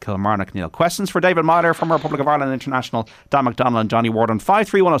 0, Kilmarnock 0. Questions for David Myler from Republic of Ireland International, Dan McDonnell and Johnny Ward on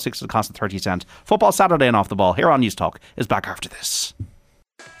 53106 at the cost of 30 cents. Football Saturday and Off the Ball here on News Talk is back after this.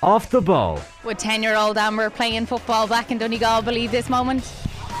 Off the Ball. Would 10-year-old Amber playing football back in Donegal believe this moment?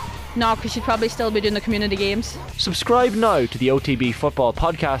 No, because she'd probably still be doing the community games. Subscribe now to the OTB Football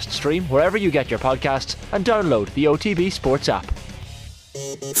podcast stream wherever you get your podcasts and download the OTB Sports app.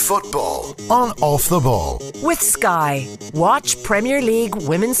 Football on Off the Ball. With Sky. Watch Premier League,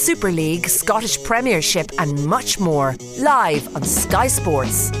 Women's Super League, Scottish Premiership and much more live on Sky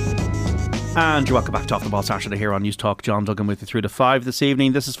Sports. And you're welcome back to Off the Ball Saturday here on News Talk. John Duggan with you through to 5 this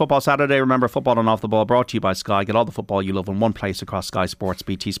evening. This is Football Saturday. Remember, football and Off the Ball brought to you by Sky. Get all the football you love in one place across Sky Sports,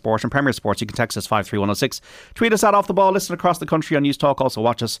 BT Sport and Premier Sports. You can text us 53106. Tweet us at Off the Ball. Listen across the country on News Talk. Also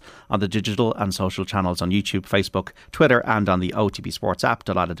watch us on the digital and social channels on YouTube, Facebook, Twitter and on the OTB Sports app.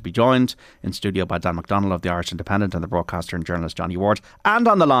 Delighted to be joined in studio by Dan McDonnell of the Irish Independent and the broadcaster and journalist Johnny Ward. And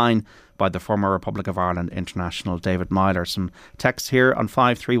on the line by the former Republic of Ireland international David Myler. Some texts here on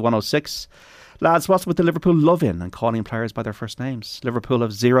 53106. Lads, what's with the Liverpool love-in and calling players by their first names? Liverpool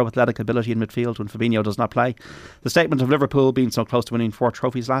have zero athletic ability in midfield when Fabinho does not play. The statement of Liverpool being so close to winning 4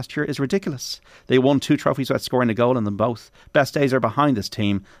 trophies last year is ridiculous. They won 2 trophies without scoring a goal in them both. Best days are behind this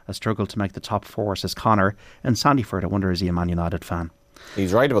team. A struggle to make the top 4, says Connor. And Sandyford, I wonder, is he a Man United fan?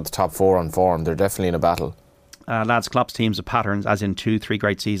 He's right about the top 4 on form. They're definitely in a battle. Lads, Klopp's teams have patterns, as in 2-3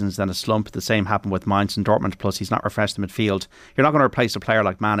 great seasons, then a slump. The same happened with Mainz and Dortmund, plus he's not refreshed the midfield. You're not going to replace a player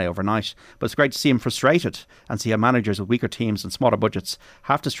like Mane overnight, but it's great to see him frustrated and see how managers with weaker teams and smaller budgets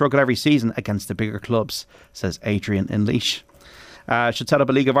have to struggle every season against the bigger clubs, says Adrian in Laois. Should set up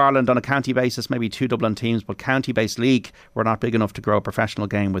a League of Ireland on a county basis, maybe 2 Dublin teams, but county-based league, we're not big enough to grow a professional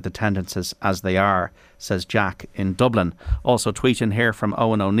game with attendances as they are, says Jack in Dublin. Also tweet in here from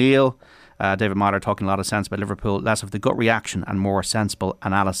Owen O'Neill. David Myler talking a lot of sense about Liverpool, less of the gut reaction and more sensible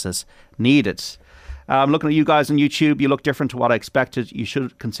analysis needed. Looking at you guys on YouTube, you look different to what I expected. You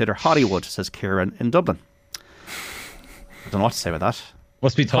should consider Hollywood, says Kieran in Dublin. I don't know what to say about that.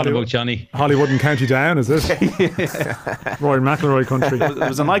 What's be talking about, Johnny? Hollywood and County Down, is it? Roy McIlroy country. There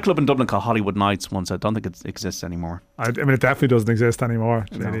was a nightclub in Dublin called Hollywood Nights once. I don't think it exists anymore. I mean, it definitely doesn't exist anymore.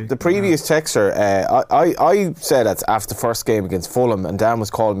 No. The previous texter, I said that after the first game against Fulham, and Dan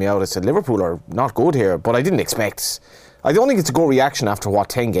was calling me out. I said Liverpool are not good here, but I didn't expect. I don't think it's a good reaction after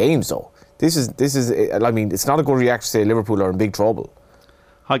 10 games though. This is. I mean, it's not a good reaction to say Liverpool are in big trouble.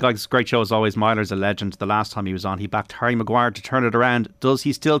 Hi guys, great show as always. Myler's a legend. The last time he was on, he backed Harry Maguire to turn it around. Does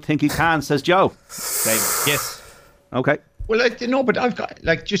he still think he can, says Joe? Yes. Okay. Well, no, but I've got,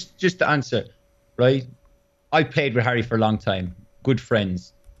 just to answer, right? I played with Harry for a long time, good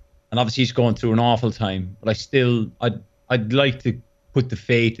friends, and obviously he's going through an awful time. But I'd like to put the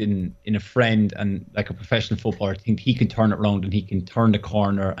faith in a friend and like a professional footballer. I think he can turn it around and he can turn the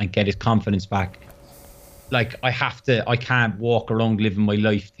corner and get his confidence back. Like, I can't walk around living my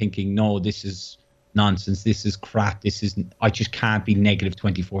life thinking, no, this is nonsense, this is crap, I just can't be negative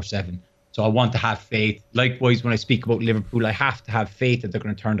 24/7. So I want to have faith. Likewise, when I speak about Liverpool, I have to have faith that they're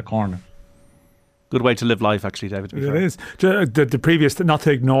going to turn the corner. Good way to live life, actually, David. It is. The previous, not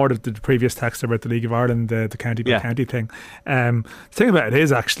to ignore the previous text about the League of Ireland, the county by county thing. The thing about it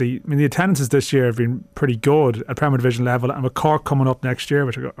is, actually, I mean, the attendances this year have been pretty good at Premier Division level, and with Cork coming up next year,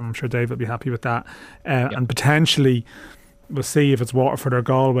 which I'm sure Dave will be happy with that, and potentially we'll see if it's Waterford or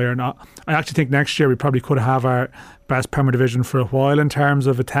Galway or not. I actually think next year we probably could have our best Premier Division for a while in terms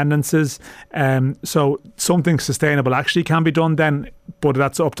of attendances. So something sustainable actually can be done then, but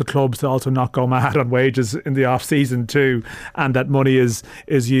that's up to clubs to also not go mad on wages in the off season too, and that money is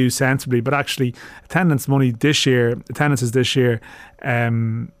used sensibly. But actually, attendances this year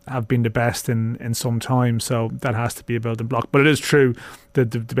have been the best in some time, so that has to be a building block. But it is true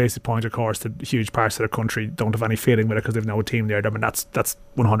that the basic point, of course, that huge parts of the country don't have any feeling with it because they've no team there. I mean, that's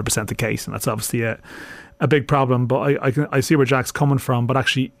 100% the case, and that's obviously a a big problem. But I see where Jack's coming from. But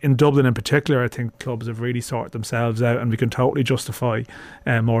actually, in Dublin in particular, I think clubs have really sorted themselves out, and we can totally justify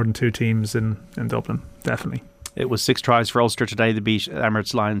more than 2 teams in Dublin. Definitely. It was 6 tries for Ulster today. They beat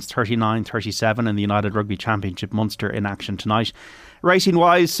Emirates Lions 39-37 in the United Rugby Championship. Munster in action tonight. Racing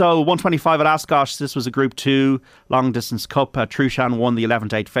wise, so 125 at Ascot. This was a Group 2 long distance cup. Trushan won the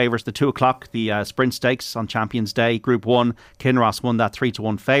 11-8 favourites. The 2 o'clock, the Sprint Stakes on Champions Day. Group 1, Kinross won that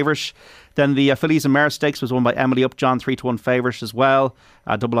 3-1 favourite. Then the Fillies and Mare Stakes was won by Emily Upjohn, 3-1 favourite as well.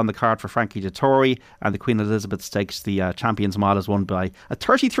 Double on the card for Frankie Dettori. And the Queen Elizabeth Stakes, the Champions Mile, is won by a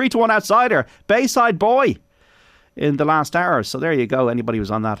 33-1 outsider, Bayside Boy, in the last hour. So there you go. Anybody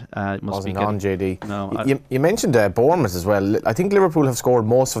who's on that wasn't on, JD. No, you mentioned Bournemouth as well. I think Liverpool have scored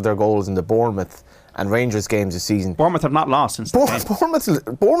most of their goals in the Bournemouth and Rangers games this season. Bournemouth have not lost since Bournemouth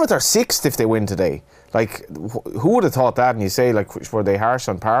are 6th if they win today. Like, who would have thought that? And you say, like, were they harsh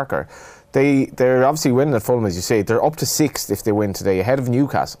on Parker? They're obviously winning at Fulham, as you say. They're up to 6th if they win today, ahead of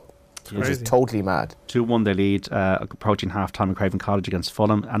Newcastle. Which is totally mad. 2-1 they lead, approaching half-time in Craven Cottage against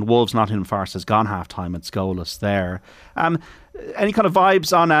Fulham. And Wolves Nottingham Forest has gone half-time. It's goalless there. Any kind of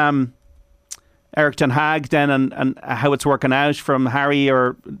vibes on Eric Ten Hag then, and how it's working out from Harry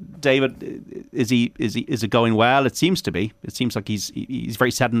or David? Is it going well? It seems to be. It seems like he's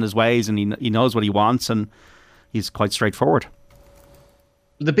very set in his ways, and he knows what he wants, and he's quite straightforward.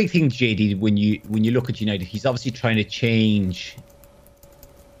 The big thing, JD, when you look at United, he's obviously trying to change.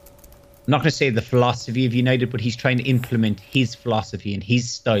 I'm not going to say the philosophy of United, but he's trying to implement his philosophy and his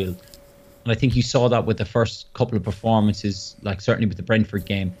style. And I think you saw that with the first couple of performances, like certainly with the Brentford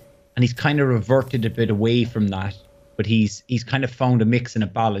game. And he's kind of reverted a bit away from that. But he's kind of found a mix and a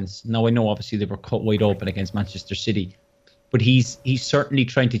balance. Now, I know obviously they were cut wide open against Manchester City. But he's certainly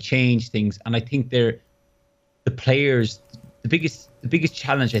trying to change things. And I think the players, the biggest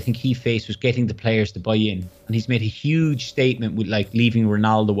challenge I think he faced was getting the players to buy in. And he's made a huge statement with like leaving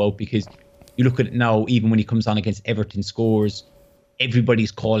Ronaldo out, because you look at it now, even when he comes on against Everton scores,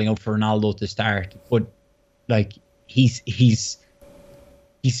 everybody's calling out for Ronaldo to start. But like he's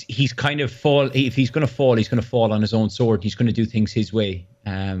kind of if he's going to fall, he's going to fall on his own sword. He's going to do things his way,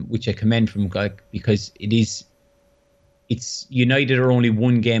 which I commend from him, because it's United are only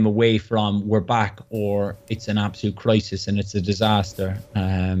one game away from we're back, or it's an absolute crisis and it's a disaster.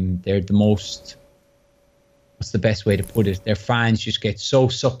 They're the most, what's the best way to put it? Their fans just get so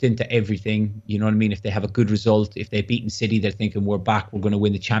sucked into everything. You know what I mean? If they have a good result, if they've beaten City, they're thinking we're back, we're going to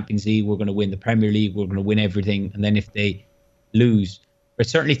win the Champions League, we're going to win the Premier League, we're going to win everything. And then if they lose, I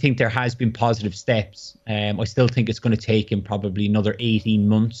certainly think there has been positive steps. I still think it's going to take him probably another 18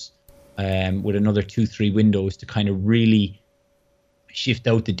 months. With another 2-3 windows to kind of really shift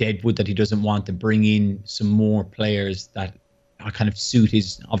out the deadwood that he doesn't want, to bring in some more players that are kind of suit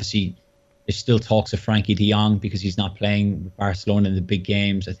his. Obviously, there's still talks of Frankie de Jong because he's not playing with Barcelona in the big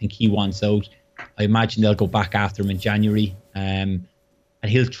games. I think he wants out. I imagine they'll go back after him in January, and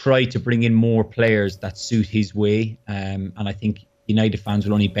he'll try to bring in more players that suit his way. And I think United fans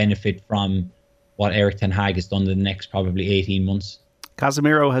will only benefit from what Eric Ten Hag has done in the next probably 18 months.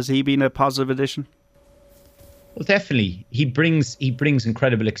 Casemiro, has he been a positive addition? Well, definitely. He brings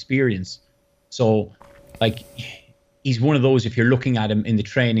incredible experience. So, like, he's one of those, if you're looking at him in the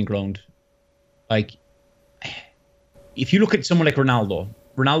training ground, like, if you look at someone like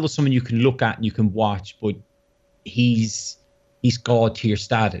Ronaldo's someone you can look at and you can watch, but he's God tier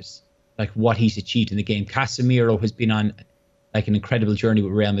status, like what he's achieved in the game. Casemiro has been on like an incredible journey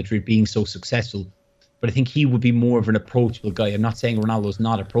with Real Madrid, being so successful. But I think he would be more of an approachable guy. I'm not saying Ronaldo's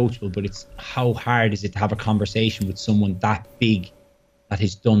not approachable, but it's how hard is it to have a conversation with someone that big that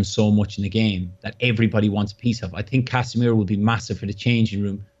has done so much in the game that everybody wants a piece of. I think Casemiro will be massive for the changing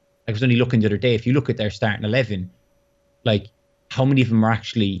room. I was only looking the other day, if you look at their starting 11, like how many of them are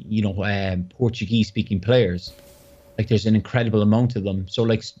actually, Portuguese-speaking players? Like there's an incredible amount of them. So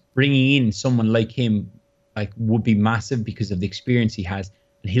like bringing in someone like him like would be massive because of the experience he has,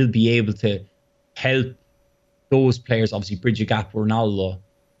 and he'll be able to help those players obviously bridge a gap with Ronaldo.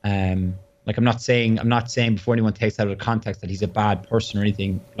 Like I'm not saying before anyone takes that out of context that he's a bad person or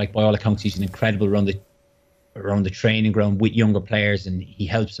anything. Like by all accounts, he's an incredible around the training ground with younger players, and he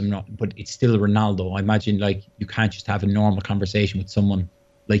helps them. But it's still Ronaldo. I imagine like you can't just have a normal conversation with someone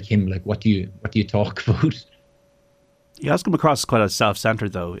like him. Like what do you talk about? He has come across as quite as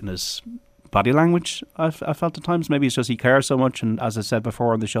self-centered though in his body language. I felt at times maybe it's just he cares so much, and as I said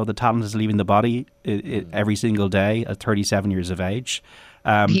before on the show, the talent is leaving the body every single day at 37 years of age.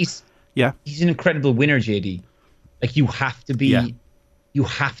 He's an incredible winner, JD. Like you have to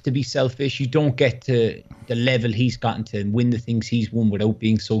be selfish. You don't get to the level he's gotten to and win the things he's won without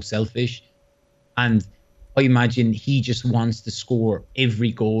being so selfish. And I imagine he just wants to score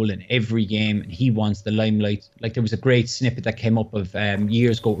every goal in every game, and he wants the limelight. Like, there was a great snippet that came up of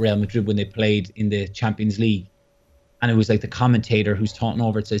years ago at Real Madrid when they played in the Champions League, and it was like the commentator who's talking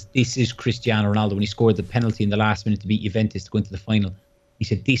over it says, "This is Cristiano Ronaldo." When he scored the penalty in the last minute to beat Juventus to go into the final, he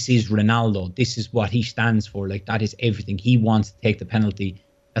said, "This is Ronaldo. This is what he stands for. Like, that is everything. He wants to take the penalty."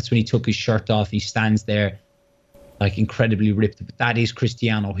 That's when he took his shirt off. He stands there like incredibly ripped. But that is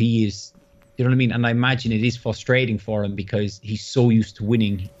Cristiano. He is, you know what I mean? And I imagine it is frustrating for him because he's so used to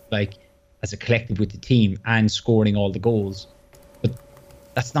winning, like, as a collective with the team and scoring all the goals. But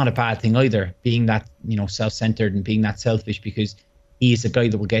that's not a bad thing either, being that, you know, self-centered and being that selfish, because he is a guy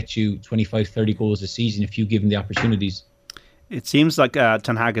that will get you 25, 30 goals a season if you give him the opportunities. It seems like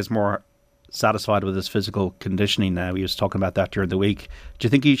Ten Hag is more satisfied with his physical conditioning now. He was talking about that during the week. Do you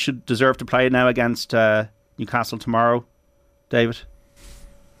think he should deserve to play now against Newcastle tomorrow, David?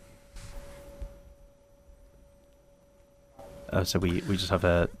 So we just have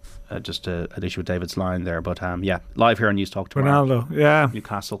an issue with David's line there, but yeah, live here on News Talk tomorrow. Ronaldo, yeah,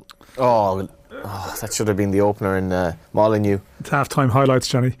 Newcastle. Oh, that should have been the opener in Molineux. It's half-time highlights,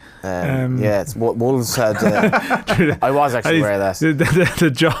 Johnny. Yeah, it's Wolves had. I was actually aware of that.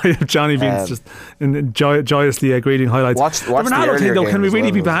 The joy of Johnny being just joyously greeting highlights. Watch the Ronaldo thing, though. Can we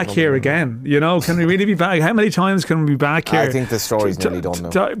really be back here again? You know, can we really be back? How many times can we be back here? I think the story's nearly done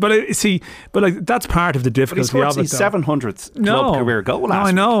now. But like, that's part of the difficulty of it. But he scored his 700th club career goal last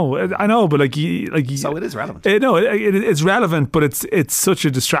week. I know, but so it is relevant. It's relevant, but it's such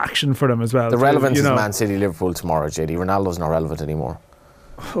a distraction for them as well. The relevance is Man City, Liverpool tomorrow, JD. Ronaldo's not relevant anymore.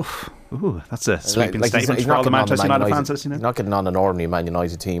 Ooh, that's a sweeping statement for all the Manchester United fans listening. He's not getting on an ordinary Man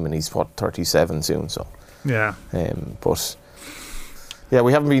United team, and he's 37 soon. So yeah, but yeah,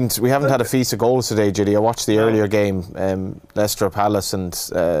 we haven't had a feast of goals today, JD. I watched the earlier game, Leicester Palace, and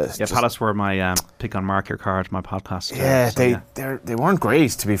Palace were my pick on mark your card, my podcast. They weren't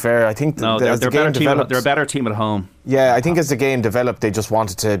great, to be fair. I think they're a better team at home. Yeah, I think as the game developed, they just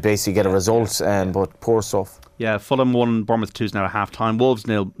wanted to basically get a result, but poor stuff. Yeah, Fulham won, Bournemouth 2-0 at half time. Wolves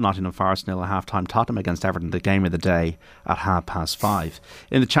 0, Nottingham Forest 0 at half time. Tottenham against Everton, the game of the day at 5:30.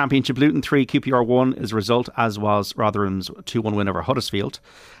 In the Championship, Luton 3, QPR 1 is the result, as was Rotherham's 2-1 win over Huddersfield.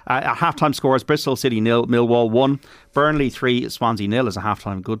 At half time scores, Bristol City 0, Millwall 1, Burnley 3, Swansea 0 is a half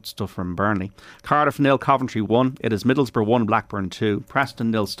time. Good stuff from Burnley. Cardiff 0, Coventry 1. It is Middlesbrough 1, Blackburn 2.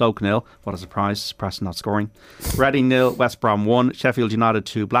 Preston 0, Stoke 0. What a surprise, Preston not scoring. Reading 0, West Brom 1. Sheffield United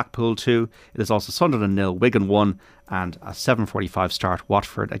 2, Blackpool 2. It is also Sunderland 0, Wigan 1. And a 7:45 start,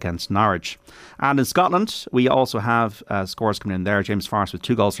 Watford against Norwich. And in Scotland, we also have scores coming in there. James Forrest with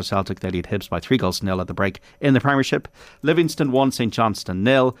 2 goals for Celtic. They lead Hibs by 3-0 at the break in the Premiership. Livingston 1, St Johnstone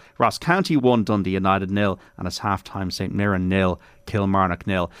 0. Ross County 1, Dundee United 0. And it's half-time, St Mirren 0. Kilmarnock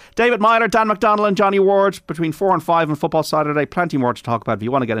 0. David Myler, Dan McDonnell and Johnny Ward between 4 and 5 on Football Saturday. Plenty more to talk about. If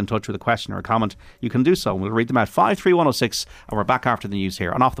you want to get in touch with a question or a comment, you can do so. We'll read them out. 53106, and we're back after the news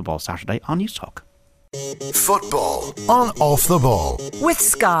here on Off the Ball Saturday on News Talk. Football on Off the Ball. With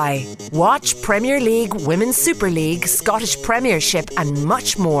Sky. Watch Premier League, Women's Super League, Scottish Premiership and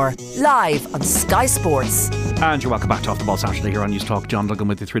much more live on Sky Sports. And you're welcome back to Off the Ball Saturday here on News Talk. John Duggan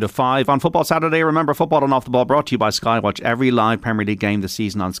with you 3 to 5 on Football Saturday. Remember, Football on Off the Ball brought to you by Sky. Watch every live Premier League game this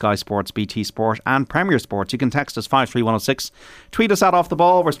season on Sky Sports, BT Sport and Premier Sports. You can text us 53106. Tweet us at Off the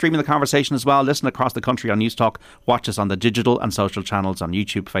Ball. We're streaming the conversation as well. Listen across the country on News Talk. Watch us on the digital and social channels on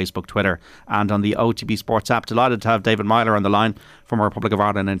YouTube, Facebook, Twitter and on the OTB Sports app. Delighted to have David Myler on the line from Republic of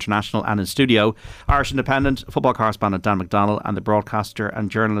Ireland International, and in studio, Irish Independent football correspondent Dan McDonnell and the broadcaster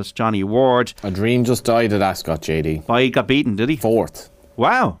and journalist Johnny Ward. A dream just died at Ascot, JD. Why, he got beaten, did he? 4th.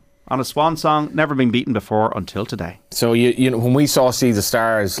 Wow. On a swan song, never been beaten before until today. So you know, when we saw See the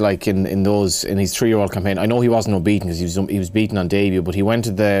Stars, like in his 3-year-old campaign, I know he wasn't unbeaten because he was beaten on debut, but he went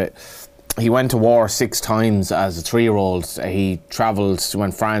to war 6 times as a 3-year-old. He travelled,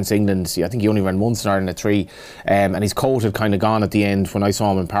 went France, England. I think he only ran once in Ireland at 3. And his coat had kind of gone at the end when I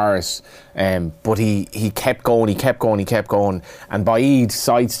saw him in Paris. But he kept going. And Baid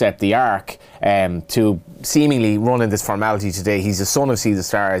sidestepped the arc to seemingly run in this formality today. He's the son of See the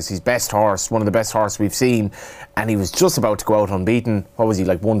Stars. He's best horse, one of the best horses we've seen. And he was just about to go out unbeaten. What was he,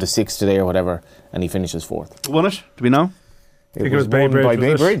 like 1-6 today or whatever? And he finishes 4th. Won it? Do we know? I think it was Bay Bridge. By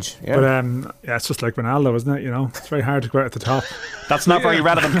Bay Bridge, yeah. But it's just like Ronaldo, isn't it? You know, it's very hard to go out at the top. That's not very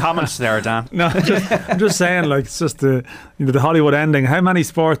relevant comments there, Dan. No, I'm just saying, like, it's just the Hollywood ending. How many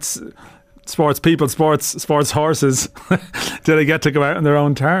sports people, sports horses do they get to go out on their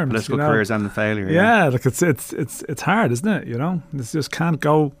own terms? Political careers end in failure. Yeah, like it's hard, isn't it? You know, it's just can't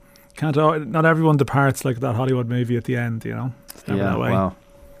go. Not everyone departs like that Hollywood movie at the end. You know, it's never that way. Wow.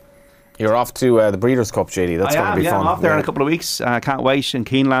 You're off to the Breeders' Cup, JD. That's going to be fun. I'm off there in a couple of weeks. Can't wait, in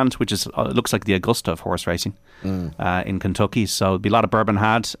Keeneland, which is looks like the Augusta of horse racing in Kentucky. So there'll be a lot of bourbon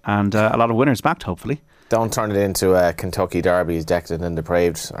had and a lot of winners backed, hopefully. Don't turn it into a Kentucky Derby, Decadent and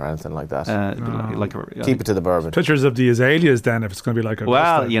Depraved or anything like that. Keep it to the bourbon. Pictures of the azaleas then, if it's going to be like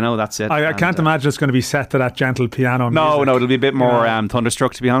Augusta. Well, that's it. I can't imagine it's going to be set to that gentle piano music. No, it'll be a bit more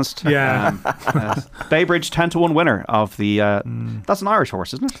thunderstruck, to be honest. Yeah. Baybridge 10-1 winner of the... That's an Irish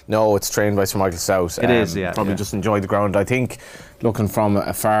horse, isn't it? No, it's trained by Sir Michael Stout. It is, yeah. Probably just enjoyed the ground. I think, looking from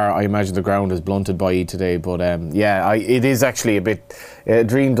afar, I imagine the ground is blunted by Eid today. But it is actually a bit... A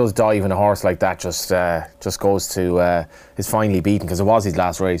dream does die when a horse like that just goes to is finally beaten, because it was his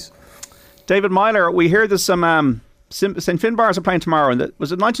last race. David Myler, we hear there's some St Finbars are playing tomorrow. And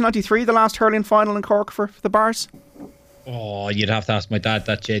was it 1993 the last hurling final in Cork for the Bars? Oh, you'd have to ask my dad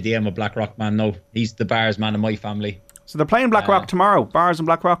that, JD. I'm a Blackrock man. No, he's the Bars man in my family. So they're playing Blackrock tomorrow. Bars and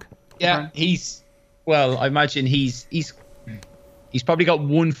Blackrock. Yeah, I imagine he's probably got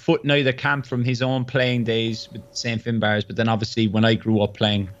 1 foot now the camp from his own playing days with St Finbars. But then obviously when I grew up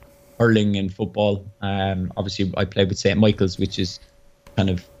playing hurling and football, obviously I played with St Michael's, which is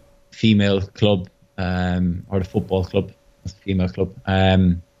kind of female club, or the football club, that's a female club.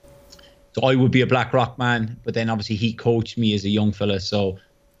 So I would be a Blackrock man, but then obviously he coached me as a young fella, so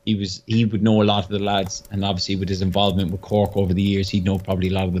he would know a lot of the lads, and obviously with his involvement with Cork over the years, he'd know probably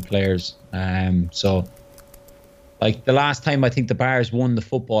a lot of the players. So like the last time I think the Bars won the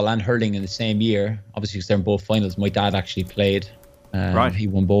football and hurling in the same year, obviously because they're in both finals, my dad actually played. Right. He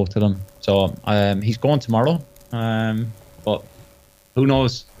won both of them. So he's going tomorrow. But who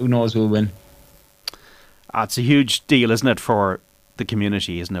knows? Who knows who'll win? It's a huge deal, isn't it, for the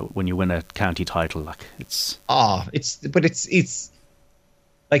community, isn't it, when you win a county title? Like it's like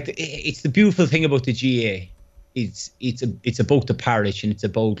it's the beautiful thing about the GA. It's about the parish, and it's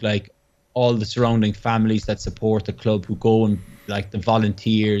about like all the surrounding families that support the club, who go and like the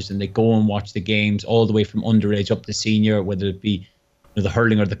volunteers, and they go and watch the games all the way from underage up to senior, whether it be the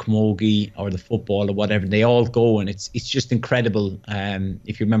hurling or the camogie or the football or whatever. They all go, and it's just incredible.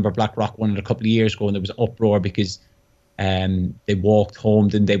 If you remember, Blackrock won it a couple of years ago, and there was uproar because they walked home,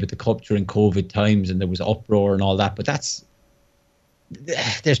 didn't they, with the cup during COVID times, and there was uproar and all that. But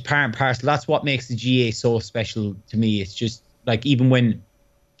there's part and parcel. That's what makes the GA so special to me. It's just like, even when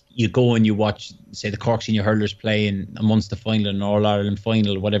you go and you watch, say, the Cork senior hurlers play in a Munster final, an All-Ireland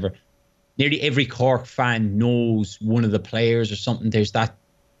final or whatever, nearly every Cork fan knows one of the players or something. There's that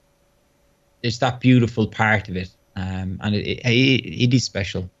beautiful part of it, and it is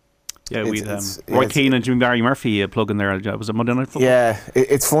special. Yeah, Roy Keane and Jimmy Barry Murphy plug in there. Was it Monday Night Football? Yeah,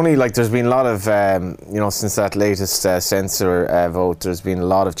 it's funny. Like, there's been a lot of since that latest censor vote, there's been a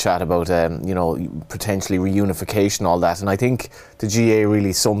lot of chat about potentially reunification, all that, and I think the GA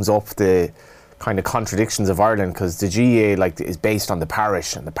really sums up the kind of contradictions of Ireland, because the GA is based on the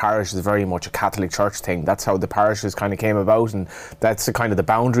parish, and the parish is very much a Catholic Church thing. That's how the parishes kind of came about, and that's the kind of the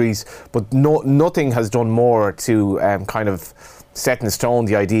boundaries. But nothing has done more to kind of set in stone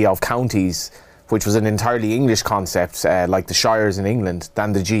the idea of counties, which was an entirely English concept, like the shires in England,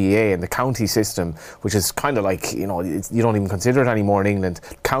 than the GAA and the county system, which is kind of like, you don't even consider it anymore in England.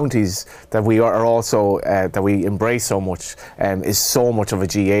 Counties that we are also, that we embrace so much, is so much of a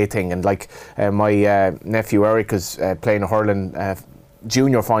GAA thing. And like my nephew Eric is playing a hurling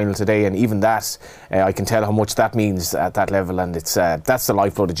junior final today, and even that, I can tell how much that means at that level, and it's that's the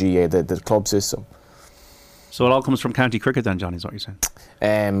lifeblood of GAA, the club system. So it all comes from county cricket then, Johnny, is what you're saying?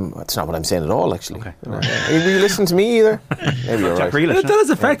 That's not what I'm saying at all, actually. Okay. Were you listening to me either? Maybe you're right. That does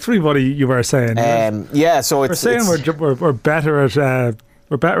affect everybody, you were saying. So we're saying we're better at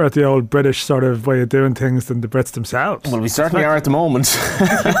we're better at the old British sort of way of doing things than the Brits themselves. Well, we certainly are at the moment.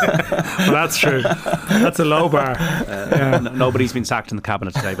 Well, that's true. That's a low bar. Nobody's been sacked in the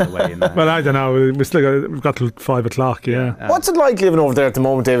cabinet today, by the way. Well, I don't know. We've got till 5 o'clock. Yeah. What's it like living over there at the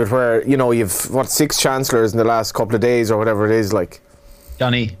moment, David? Where you've 6 chancellors in the last couple of days or whatever it is like.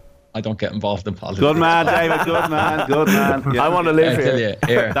 Johnny, I don't get involved in politics. Good man, David. Good man. Yeah. I want to live here.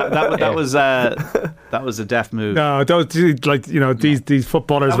 That was a deft move. No, these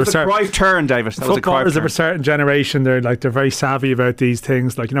footballers were a right turn, David. Footballers of a certain generation, they're very savvy about these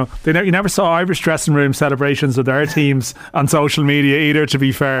things. Like, you never saw Irish dressing room celebrations of their teams on social media either. To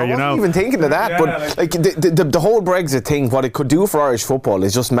be fair, I wasn't even thinking of that. But the whole Brexit thing, what it could do for Irish football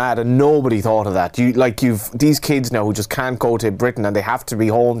is just mad, and nobody thought of that. You've these kids now who just can't go to Britain, and they have to be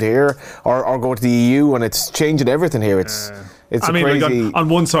home to here or go to the EU, and it's changing everything here. It's I mean, crazy. like on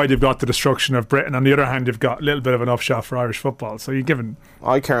one side you've got the destruction of Britain, on the other hand you've got a little bit of an upshot for Irish football. So you're given.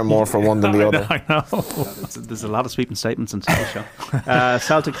 I care more for one than the other. I know. There's a lot of sweeping statements in today's show.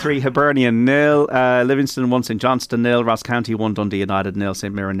 Celtic 3, Hibernian 0, Livingston 1, St Johnstone 0, Ross County 1, Dundee United 0,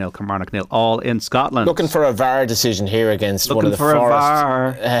 St Mirren 0, Kilmarnock 0, all in Scotland. Looking for a VAR decision here against one of the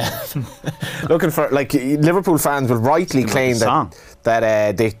Forest. Looking for, like, Liverpool fans will rightly claim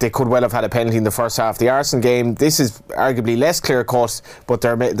that they could well have had a penalty in the first half. The Arsenal game, this is arguably less clear cut, but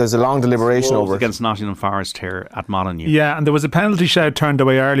there's a long deliberation over it. Against Nottingham Forest here at Molineux. Yeah, and there was a penalty shout turned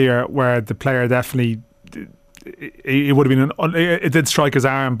away earlier where the player definitely, it would have been it did strike his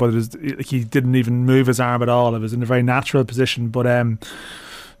arm, but he didn't even move his arm at all. It was in a very natural position. But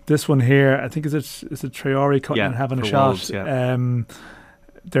this one here, I think is it Traore cutting and having a shot. Wolves, yeah.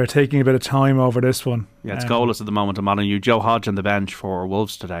 They're taking a bit of time over this one. Yeah, it's goalless at the moment at Molineux. Joe Hodge on the bench for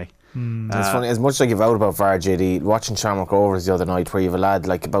Wolves today. It's funny, as much as I give out about VAR, JD, watching Shamrock Rovers the other night where you have a lad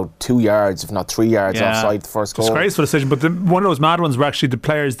like about 2 yards, if not 3 yards offside the first goal. Disgraceful decision, but one of those mad ones where actually the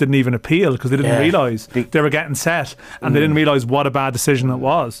players didn't even appeal because they didn't realise they were getting set and they didn't realise what a bad decision it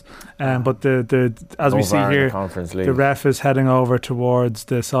was. But as we see here, the ref is heading over towards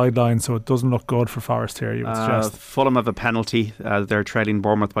the sideline, so it doesn't look good for Forest here, you would suggest. Fulham have a penalty. They're trailing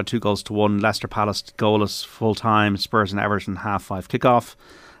Bournemouth by 2-1. Leicester Palace goalless full time. Spurs and Everton 5:30 kickoff.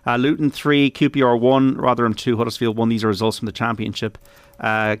 Luton 3, QPR 1, Rotherham 2, Huddersfield 1. These are results from the Championship.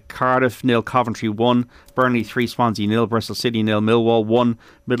 Cardiff 0, Coventry 1, Burnley 3, Swansea 0, Bristol City 0, Millwall 1,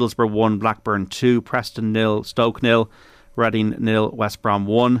 Middlesbrough 1, Blackburn 2, Preston 0, Stoke 0, Reading 0, West Brom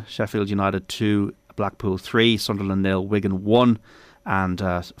 1, Sheffield United 2, Blackpool 3, Sunderland 0, Wigan 1, and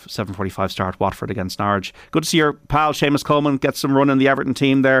 7:45 start Watford against Norwich. Good to see your pal Seamus Coleman get some run in the Everton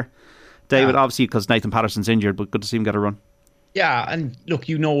team there, David. Obviously because Nathan Patterson's injured, but good to see him get a run. Yeah, and look,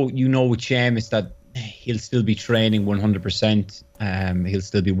 you know with Seamus that he'll still be training 100%. He'll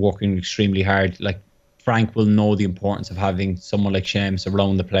still be working extremely hard. Like, Frank will know the importance of having someone like Seamus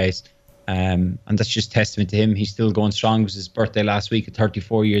around the place, and that's just testament to him. He's still going strong. It was his birthday last week at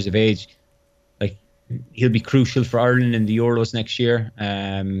 34 years of age. Like, he'll be crucial for Ireland in the Euros next year.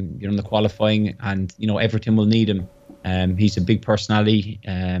 In the qualifying, and Everton will need him. He's a big personality,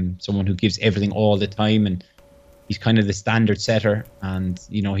 someone who gives everything all the time, and he's kind of the standard setter, and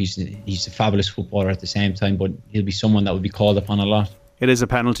he's a fabulous footballer at the same time, but he'll be someone that will be called upon a lot. It is a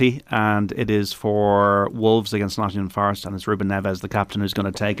penalty, and it is for Wolves against Nottingham Forest, and it's Ruben Neves, the captain, who's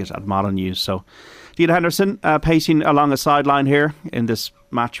going to take it at Molineux. So Dean Henderson pacing along a sideline here in this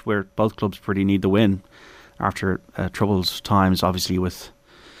match where both clubs pretty need the win after troubled times, obviously, with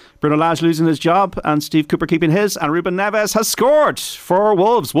Bruno Lage losing his job and Steve Cooper keeping his, and Ruben Neves has scored for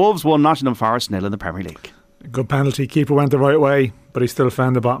Wolves. Wolves won, Nottingham Forest 0 in the Premier League. Good penalty. Keeper went the right way, but he still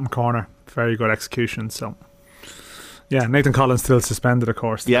found the bottom corner. Very good execution. So, yeah, Nathan Collins still suspended, of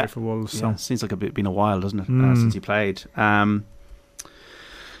course, for Wolves. So seems like it's been a while, doesn't it, since he played.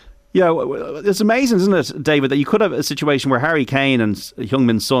 It's amazing, isn't it, David, that you could have a situation where Harry Kane and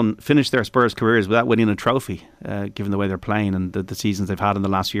Heung-min Son finished their Spurs careers without winning a trophy, given the way they're playing and the seasons they've had in the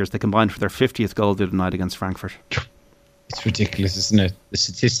last few years. They combined for their 50th goal the other night against Frankfurt. It's ridiculous, isn't it? The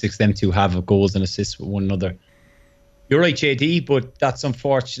statistics them two have of goals and assists with one another. You're right, JD, but that's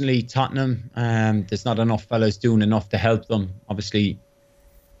unfortunately Tottenham. There's not enough fellas doing enough to help them. Obviously,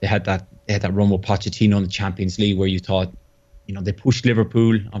 they had that run with Pochettino in the Champions League where you thought, they pushed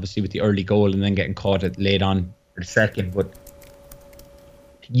Liverpool, obviously with the early goal and then getting caught late on for the second. But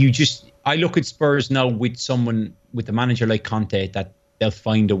I look at Spurs now with a manager like Conte, that they'll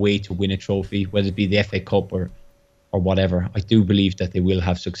find a way to win a trophy, whether it be the FA Cup or whatever. I do believe that they will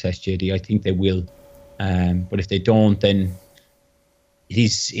have success, JD. I think they will. But if they don't, then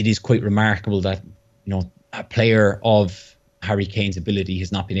it is quite remarkable that a player of Harry Kane's ability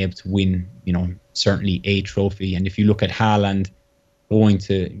has not been able to win certainly a trophy. And if you look at Haaland going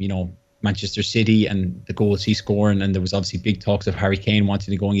to Manchester City and the goals he's scoring, and there was obviously big talks of Harry Kane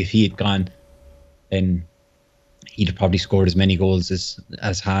wanting to go, and if he had gone, then he'd have probably scored as many goals as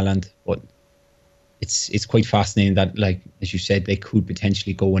Haaland. But it's quite fascinating that, like as you said, they could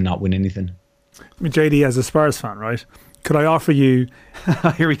potentially go and not win anything. I mean, JD, as a Spurs fan, right? Could I offer you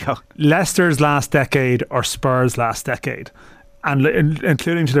here we go, Leicester's last decade or Spurs' last decade, and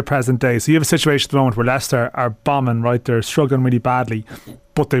including to the present day? So you have a situation at the moment where Leicester are bombing, right? They're struggling really badly,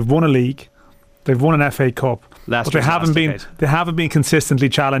 but they've won a league, they've won an FA Cup, Leicester's but they haven't been consistently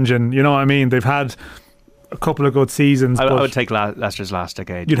challenging. You know what I mean? They've had a couple of good seasons. I would take Leicester's last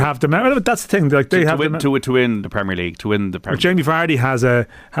decade. You'd have them. That's the thing. Like they have to win the Premier League. To win the Premier League. Jamie Vardy has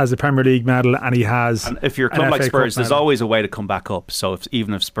a Premier League medal, and he has. And if you're a club like Spurs, there's always a way to come back up. So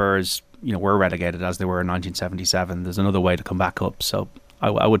even if Spurs were relegated as they were in 1977. There's another way to come back up. So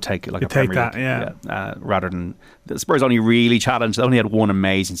I would take it like You a Premier take that, League, rather than the Spurs only really challenged. They only had one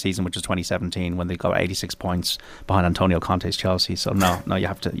amazing season, which was 2017 when they got 86 points behind Antonio Conte's Chelsea. So no, you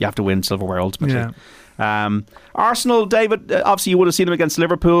have to win silverware ultimately. Yeah. Arsenal, David, obviously you would have seen them against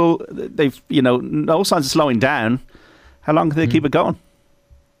Liverpool. They've no signs of slowing down. How long can they keep it going?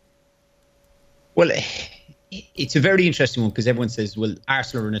 Well, it's a very interesting one because everyone says, well,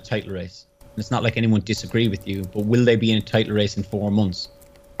 Arsenal are in a title race. And it's not like anyone disagree with you, but will they be in a title race in 4 months?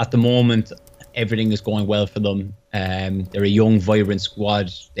 At the moment, everything is going well for them. They're a young, vibrant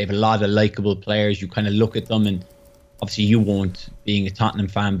squad. They have a lot of likeable players. You kind of look at them, and obviously you won't, being a Tottenham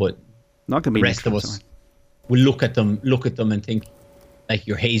fan, but not gonna be the rest of us will look at them and think, like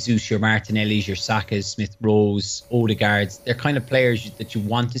your Jesus, your Martinellis, your Sakas, Smith Rose, Odegaards. They're kind of players that you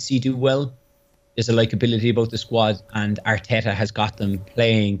want to see do well. There's a likability about the squad, and Arteta has got them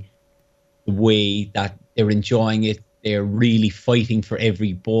playing the way that they're enjoying it. They're really fighting for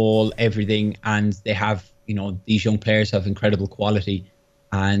every ball, everything, and they have, these young players have incredible quality,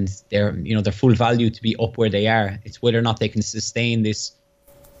 and they're full value to be up where they are. It's whether or not they can sustain this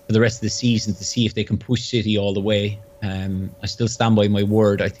for the rest of the season to see if they can push City all the way. I still stand by my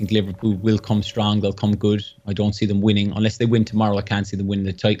word. I think Liverpool will come strong. They'll come good. I don't see them winning unless they win tomorrow. I can't see them winning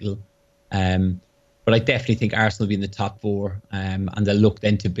the title. But I definitely think Arsenal will be in the top 4, and they'll look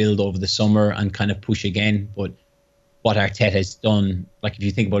then to build over the summer and kind of push again. But what Arteta has done, like if you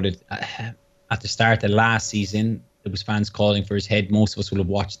think about it, at the start of last season, there was fans calling for his head. Most of us will have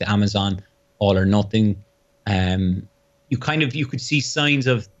watched the Amazon All or Nothing. You could see signs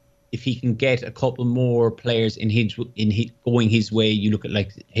of if he can get a couple more players going his way. You look at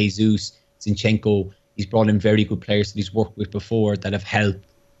like Jesus, Zinchenko. He's brought in very good players that he's worked with before that have helped.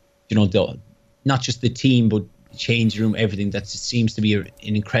 Not just the team, but the change room, everything. That seems to be an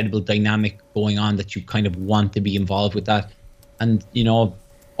incredible dynamic going on that you kind of want to be involved with that. And,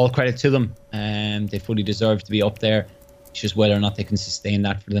 all credit to them. They fully deserve to be up there. It's just whether or not they can sustain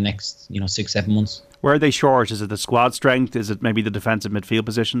that for the next, 6-7 months. Where are they short? Is it the squad strength? Is it maybe the defensive midfield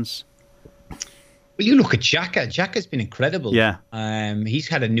positions? Well, you look at Xhaka. Xhaka's been incredible. Yeah. He's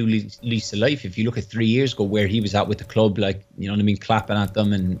had a new lease of life. If you look at 3 years ago where he was at with the club, clapping at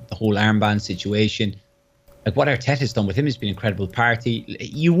them and the whole armband situation. Like what Arteta's done with him has been incredible. Party.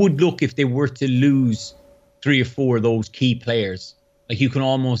 You would look if they were to lose 3 or 4 of those key players. Like you can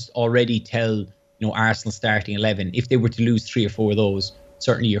almost already tell, Arsenal starting 11. If they were to lose 3 or 4 of those,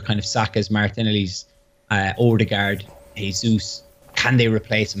 certainly your kind of Sakas, Martinellis, Odegaard, Jesus. Can they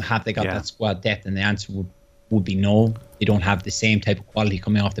replace him? Have they got that squad depth? And the answer would be no. They don't have the same type of quality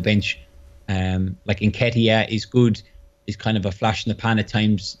coming off the bench. Like Nketiah is good. He's kind of a flash in the pan at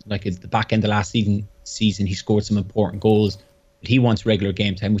times. Like at the back end of last season, he scored some important goals. But he wants regular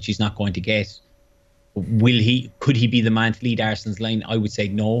game time, which he's not going to get. Could he be the man to lead Arsenal's line? I would say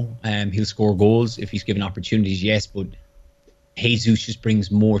no. He'll score goals if he's given opportunities, yes. But Jesus just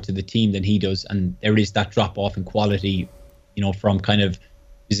brings more to the team than he does. And there is that drop off in quality, from kind of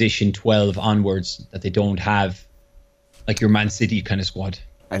position 12 onwards that they don't have, like your Man City kind of squad.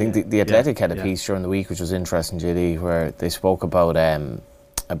 I think the Athletic had a piece during the week which was interesting, JD, where they spoke about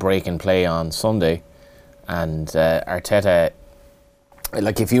a break in play on Sunday, and Arteta,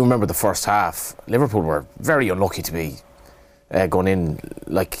 like if you remember the first half, Liverpool were very unlucky to be going in.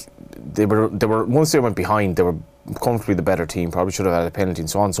 Like they were once they went behind, they were comfortably the better team, probably should have had a penalty and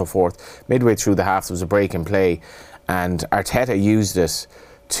so on and so forth. Midway through the half there was a break in play, and Arteta used it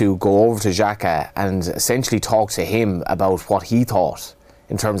to go over to Xhaka and essentially talk to him about what he thought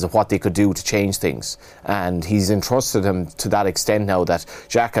in terms of what they could do to change things. And he's entrusted him to that extent now that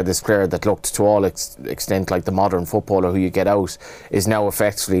Xhaka, this player that looked to all extent like the modern footballer who you get out, is now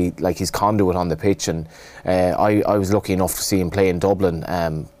effectively like his conduit on the pitch. And I was lucky enough to see him play in Dublin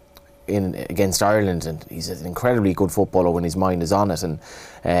against Ireland, and he's an incredibly good footballer when his mind is on it. And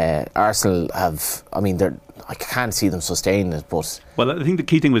Arsenal have, I can't see them sustaining it, but well, I think the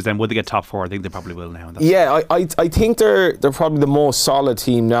key thing was then would they get top 4? I think they probably will now. I think they're probably the most solid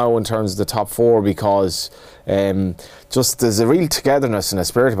team now in terms of the top 4, because just there's a real togetherness and a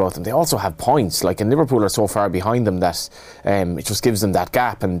spirit about them. They also have points, and Liverpool are so far behind them that it just gives them that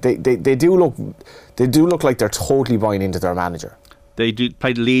gap, and they do look like they're totally buying into their manager. They do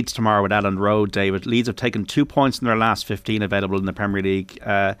play Leeds tomorrow at Elland Road, David. Leeds have taken 2 points in their last 15 available in the Premier League.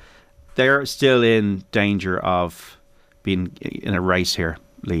 They're still in danger of being in a race here,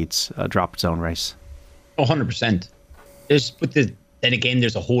 Leeds, a drop zone race. 100%. Then again,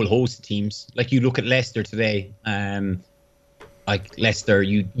 there's a whole host of teams. Like you look at Leicester today, like Leicester,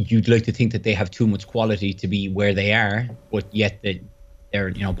 you'd like to think that they have too much quality to be where they are, but yet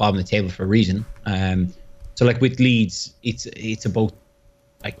they're bottom of the table for a reason. So like with Leeds, it's about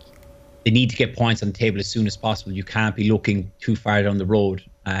like they need to get points on the table as soon as possible. You can't be looking too far down the road.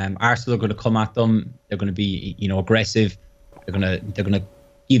 Arsenal are going to come at them. They're going to be aggressive. They're going to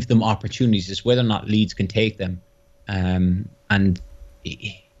give them opportunities. It's whether or not Leeds can take them. And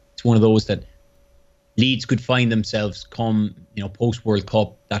it's one of those that Leeds could find themselves come post World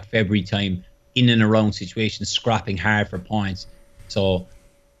Cup, that February time, in and around situations, scrapping hard for points. So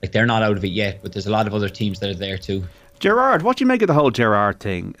like they're not out of it yet, but there's a lot of other teams that are there too. Gerrard, what do you make of the whole Gerrard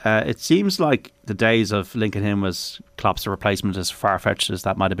thing? It seems like the days of linking him as Klopp's replacement, as far-fetched as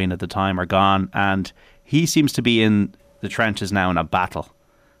that might have been at the time, are gone, and he seems to be in the trenches now in a battle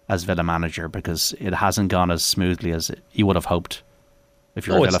as Villa manager because it hasn't gone as smoothly as you would have hoped if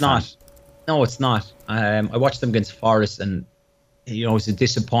you're a Villa fan. No, it's not. I watched them against Forest, and it's a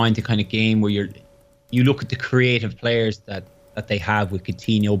disappointing kind of game where you look at the creative players that they have with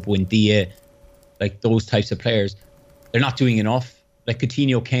Coutinho, Buendia, like those types of players. They're not doing enough. Like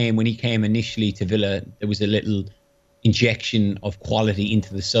Coutinho when he came initially to Villa, there was a little injection of quality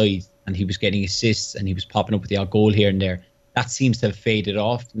into the side, and he was getting assists and he was popping up with the odd goal here and there. That seems to have faded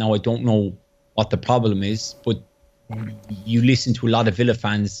off. Now I don't know what the problem is, but you listen to a lot of Villa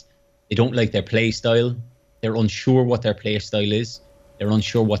fans. They don't like their play style. They're unsure what their play style is. They're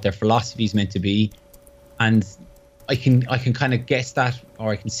unsure what their philosophy is meant to be. And I can kind of guess that,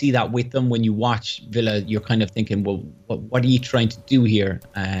 or I can see that with them. When you watch Villa, you're kind of thinking, well, what are you trying to do here?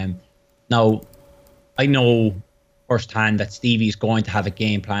 Now, I know firsthand that Stevie's going to have a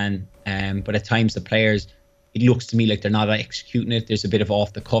game plan, but at times the players, it looks to me like they're not executing it. There's a bit of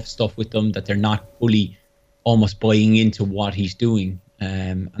off-the-cuff stuff with them, that they're not fully almost buying into what he's doing.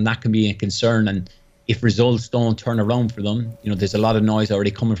 And that can be a concern. And if results don't turn around for them, there's a lot of noise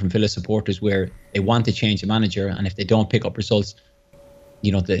already coming from Villa supporters where they want to change the manager, and if they don't pick up results,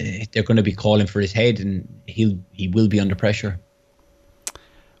 they're going to be calling for his head, and he will be under pressure.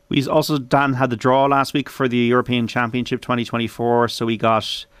 We also, Dan, had the draw last week for the European Championship 2024, so we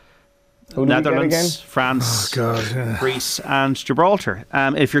got Netherlands, France, Greece and Gibraltar.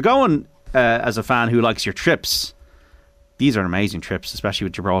 If you're going as a fan who likes your trips, these are amazing trips, especially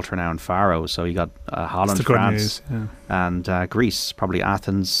with Gibraltar now and Faro. So you got Holland, France, and Greece, probably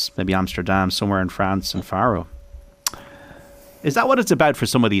Athens, maybe Amsterdam, somewhere in France and Faro. Is that what it's about for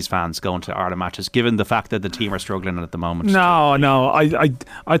some of these fans going to Ireland matches, given the fact that the team are struggling at the moment? No.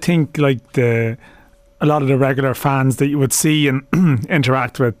 I think like a lot of the regular fans that you would see and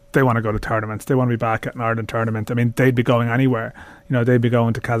interact with, they want to go to tournaments. They want to be back at an Ireland tournament. I mean, they'd be going anywhere. They'd be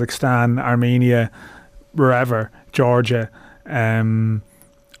going to Kazakhstan, Armenia, wherever, Georgia. I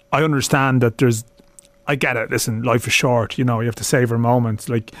understand that I get it. Listen, life is short. You have to savour moments.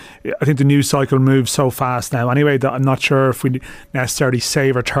 Like, I think the news cycle moves so fast now. Anyway, that I'm not sure if we necessarily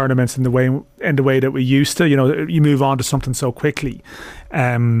savour tournaments in the way that we used to. You move on to something so quickly.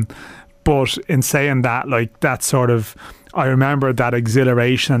 But in saying that, like that sort of, I remember that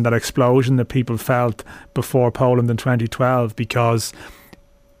exhilaration and that explosion that people felt before Poland in 2012, because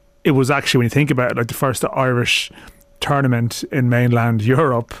it was actually, when you think about it, like the first Irish tournament in mainland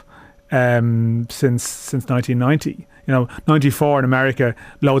Europe since 1990. 94 in America,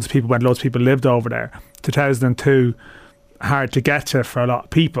 loads of people went, loads of people lived over there. 2002, hard to get to for a lot of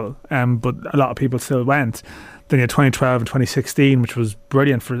people, but a lot of people still went. Then you had 2012 and 2016, which was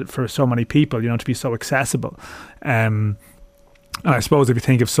brilliant for so many people, to be so accessible. And I suppose if you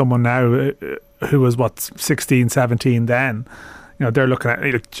think of someone now who was 16, 17 then, they're looking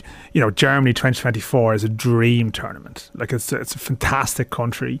at, Germany 2024 is a dream tournament. Like it's a fantastic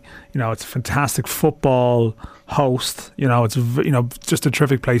country. It's a fantastic football host. It's just a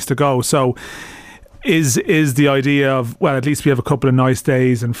terrific place to go. So is the idea of, well, at least we have a couple of nice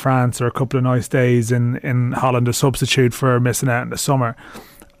days in France or a couple of nice days in Holland a substitute for missing out in the summer?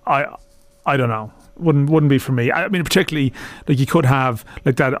 I don't know. Wouldn't be for me. I mean, particularly like you could have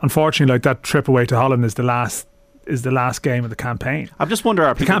like that. Unfortunately, like that trip away to Holland is the last game of the campaign. I'm just wondering,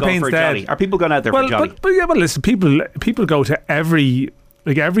 are people going for a jolly? Are people going out there for a jolly? But listen, people go to every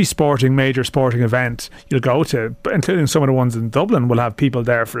major sporting event you'll go to, including some of the ones in Dublin, will have people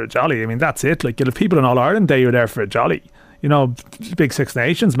there for a jolly. I mean, that's it. Like, you'll have people in All Ireland Day, you're there for a jolly. Big Six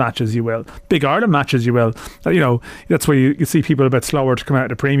Nations matches, you will. Big Ireland matches, you will. That's where you see people a bit slower to come out of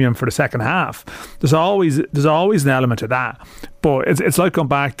the premium for the second half. There's always an element of that. But it's like going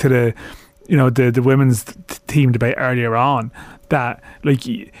back to the women's team debate earlier on, that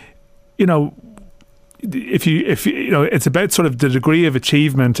if you know, it's about sort of the degree of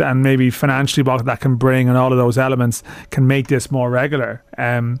achievement and maybe financially what that can bring, and all of those elements can make this more regular.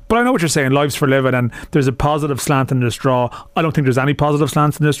 But I know what you're saying, life's for living, and there's a positive slant in this draw. I don't think there's any positive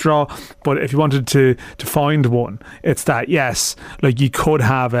slants in this draw, but if you wanted to find one, it's that, yes, like you could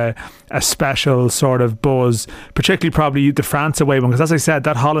have a special sort of buzz, particularly probably the France away one, because as I said,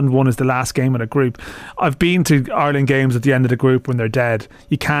 that Holland one is the last game of the group. I've been to Ireland games at the end of the group when they're dead.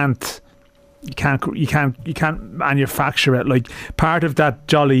 You can't manufacture it. Like, part of that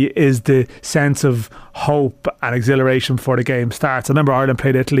jolly is the sense of hope and exhilaration before the game starts. I remember Ireland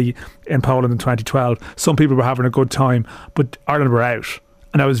played Italy in Poland in 2012. Some people were having a good time, but Ireland were out,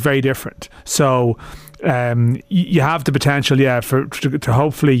 and that was very different. So you have the potential, to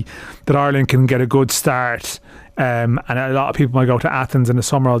hopefully that Ireland can get a good start. And a lot of people might go to Athens in the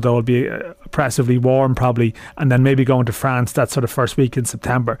summer, although it'll be oppressively warm probably, and then maybe going to France that sort of first week in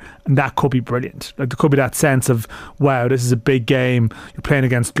September, and that could be brilliant. Like, there could be that sense of, wow, this is a big game, you're playing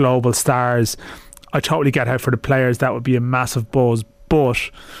against global stars. I totally get how for the players that would be a massive buzz, but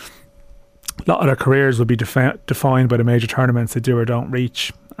a lot of their careers will be defined by the major tournaments they do or don't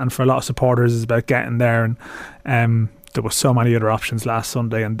reach, and for a lot of supporters it's about getting there. And there were so many other options last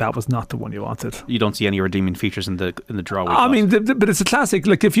Sunday, and that was not the one you wanted. You don't see any redeeming features in the draw. I mean, but it's a classic.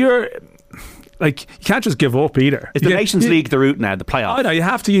 Like, if you're like, you can't just give up either. Is the Nations League the route now, the playoff? I know, you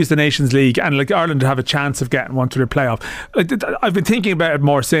have to use the Nations League, and like Ireland have a chance of getting one to the playoff. Like, I've been thinking about it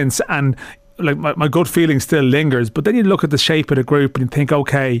more since, and like my gut feeling still lingers. But then you look at the shape of the group and you think,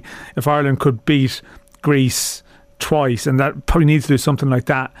 okay, if Ireland could beat Greece twice, and that probably needs to do something like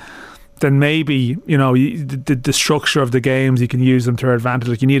that, then maybe, you know, the structure of the games, you can use them to their advantage.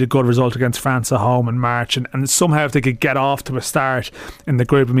 Like, you need a good result against France at home in March, and somehow if they could get off to a start in the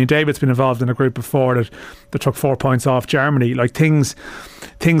group. I mean, David's been involved in a group before that took 4 points off Germany. Like, things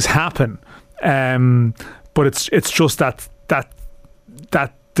happen, but it's just that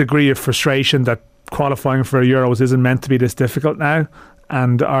degree of frustration that qualifying for a Euros isn't meant to be this difficult now,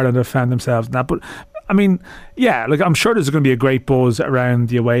 and Ireland have found themselves in that. But I mean, yeah, like, I'm sure there's going to be a great buzz around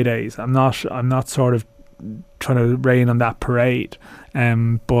the away days. I'm not sort of trying to rain on that parade,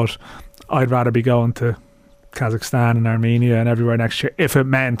 but I'd rather be going to Kazakhstan and Armenia and everywhere next year if it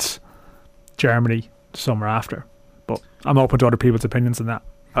meant Germany the summer after. But I'm open to other people's opinions on that.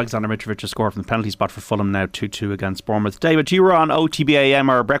 Alexander Mitrovic has scored from the penalty spot for Fulham now, 2-2 against Bournemouth. David, you were on OTBAM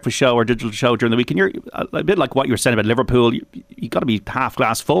or Breakfast Show or Digital Show during the week, and you're a bit like what you were saying about Liverpool. You got to be half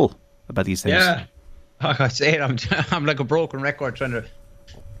glass full about these things. Yeah. Like I say, I'm like a broken record trying to.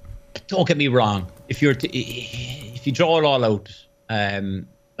 Don't get me wrong. If you draw it all out,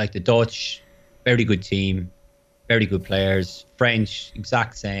 like the Dutch, very good team, very good players. French,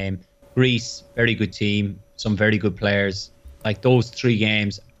 exact same. Greece, very good team, some very good players. Like, those three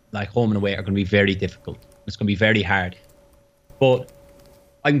games, like home and away, are going to be very difficult. It's going to be very hard. But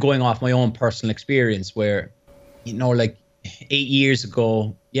I'm going off my own personal experience where, you know, like 8 years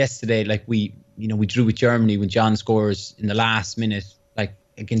ago, yesterday, like we drew with Germany when John scores in the last minute, like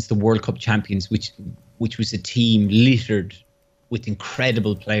against the World Cup champions, which was a team littered with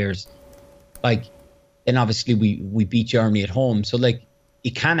incredible players. Like, then obviously we beat Germany at home. So, like,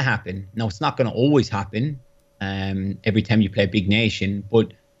 it can happen. Now, it's not going to always happen every time you play a big nation.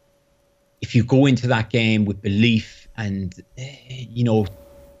 But if you go into that game with belief and, you know,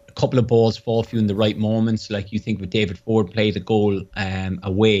 a couple of balls fall for you in the right moments, like you think with David Ford played a goal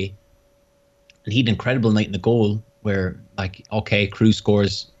away, and he had an incredible night in the goal where, like, okay, Cruz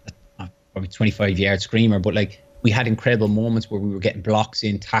scores probably 25-yard screamer, but like, we had incredible moments where we were getting blocks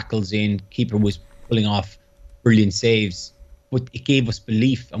in, tackles in, keeper was pulling off brilliant saves, but it gave us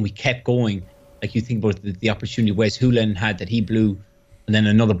belief and we kept going. Like, you think about the opportunity Wes Hoolahan had that he blew, and then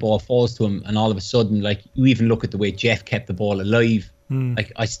another ball falls to him, and all of a sudden, like, you even look at the way Jeff kept the ball alive.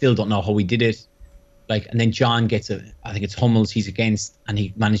 Like, I still don't know how he did it. Like, and then John gets I think it's Hummels he's against, and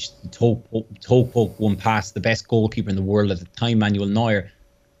he managed to toe poke one past the best goalkeeper in the world at the time, Manuel Neuer.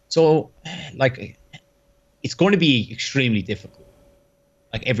 So, like, it's going to be extremely difficult.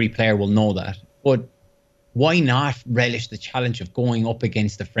 Like, every player will know that. But why not relish the challenge of going up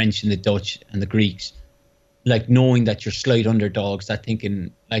against the French and the Dutch and the Greeks? Like, knowing that you're slight underdogs, that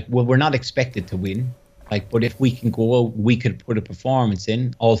thinking, like, well, we're not expected to win. Like, but if we can go out, we could put a performance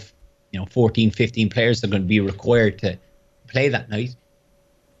in. All, 14, 15 players are going to be required to play that night.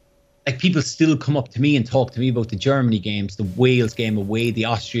 Like, people still come up to me and talk to me about the Germany games, the Wales game away, the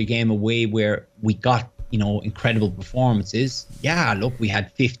Austria game away, where we got, incredible performances. Yeah, look, we had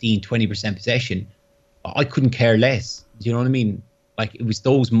 15, 20% possession. I couldn't care less. Do you know what I mean? Like, it was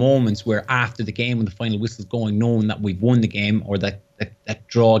those moments where after the game, when the final whistle's going, knowing that we've won the game, or that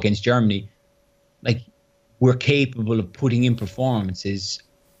draw against Germany, like we're capable of putting in performances,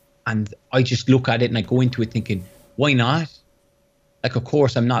 and I just look at it and I go into it thinking, why not? Like, of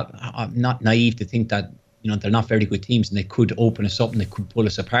course, I'm not naive to think that, you know, they're not very good teams and they could open us up and they could pull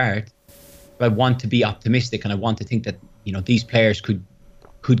us apart. But I want to be optimistic, and I want to think that, you know, these players could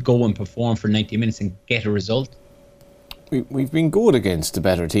go and perform for 90 minutes and get a result. We've been good against the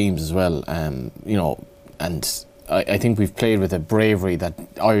better teams as well, you know, and I think we've played with a bravery that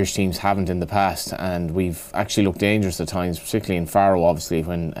Irish teams haven't in the past, and we've actually looked dangerous at times, particularly in Faro, obviously,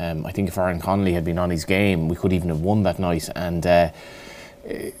 when I think if Aaron Connolly had been on his game, we could even have won that night. And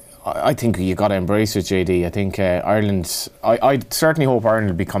I think you got to embrace it, JD. I think Ireland, I certainly hope Ireland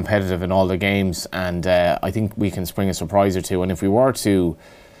will be competitive in all the games, and I think we can spring a surprise or two. And if we were to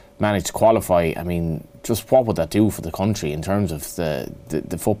manage to qualify, I mean, just what would that do for the country in terms of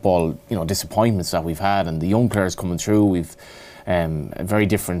the football, you know, disappointments that we've had, and the young players coming through. We've a very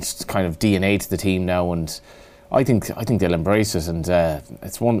different kind of DNA to the team now, and I think they'll embrace it. And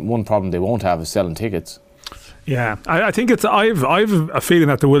it's one problem they won't have is selling tickets. Yeah, I think it's. I've a feeling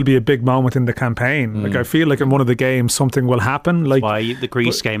that there will be a big moment in the campaign. Like, I feel like in one of the games something will happen. Like, that's why the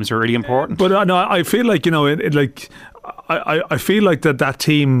Greece games are really important. But no, I feel like, you know, I feel like that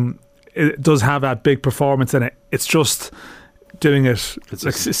team, it does have that big performance in it. It's just doing it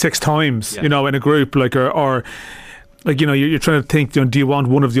like 6 times, you know, in a group, like, or like, you know, you're trying to think, you know, do you want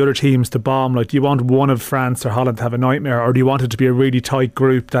one of the other teams to bomb? Like, do you want one of France or Holland to have a nightmare, or do you want it to be a really tight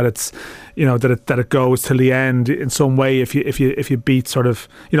group that it's, you know, that it goes till the end in some way? If you beat sort of,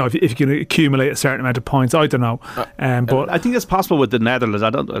 you know, if you can accumulate a certain amount of points, I don't know. But I think it's possible with the Netherlands.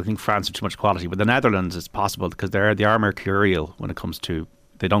 I think France have too much quality. With the Netherlands, it's possible because they are mercurial when it comes to.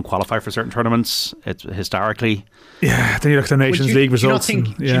 They don't qualify for certain tournaments. It's historically. Yeah, then you look at the Nations League results. Do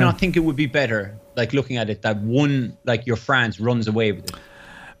you not think it would be better, like, looking at it, that one, like, your France runs away with it?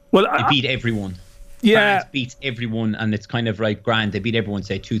 Well, they beat everyone. Yeah, France beats everyone, and it's kind of like grand. They beat everyone,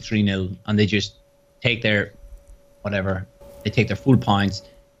 say 2-3-0, and they just take their whatever. They take their full points,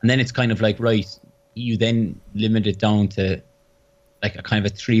 and then it's kind of like, right, you then limit it down to like a kind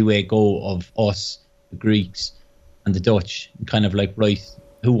of a 3-way go of us, the Greeks, and the Dutch, and kind of like, right,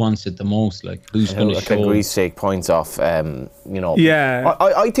 who wants it the most? Like, who's going to show? Can Greece take points off? You know. Yeah.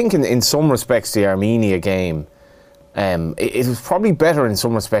 I think in some respects the Armenia game, it was probably better in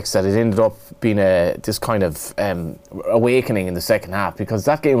some respects that it ended up being this kind of awakening in the second half, because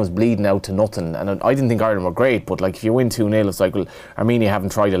that game was bleeding out to nothing, and I didn't think Ireland were great, but like, if you win 2-0, it's like, well, Armenia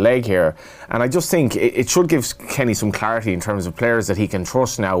haven't tried a leg here, and I just think it should give Kenny some clarity in terms of players that he can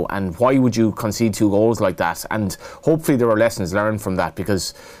trust now, and why would you concede 2 goals like that? And hopefully there are lessons learned from that,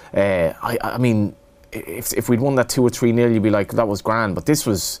 because I mean, if we'd won that 2 or 3-0, you'd be like, that was grand, but this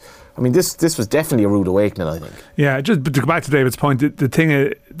was. I mean, this was definitely a rude awakening, I think. Yeah, just to go back to David's point,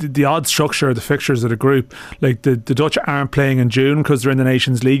 the odd structure of the fixtures of the group, like the Dutch aren't playing in June because they're in the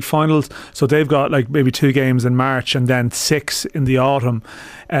Nations League finals, so they've got like maybe 2 games in March and then 6 in the autumn,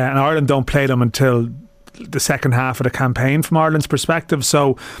 and Ireland don't play them until the second half of the campaign from Ireland's perspective.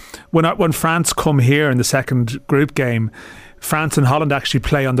 So when France come here in the second group game, France and Holland actually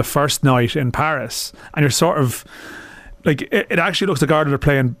play on the first night in Paris, and you're sort of like, it actually looks like Ireland are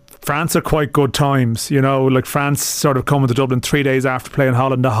playing France at quite good times, you know, like France sort of coming to Dublin 3 days after playing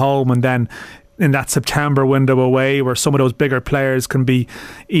Holland at home, and then in that September window away where some of those bigger players can be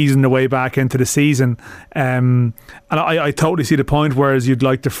easing their way back into the season. And I totally see the point, whereas you'd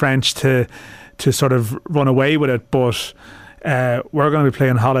like the French to sort of run away with it, but we're going to be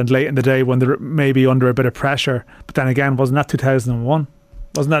playing Holland late in the day when they're maybe under a bit of pressure. But then again, wasn't that 2001?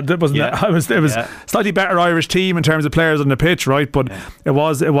 Wasn't that? It was slightly better Irish team in terms of players on the pitch, right? But it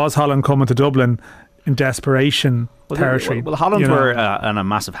was Holland coming to Dublin in desperation territory. Well, Holland were on a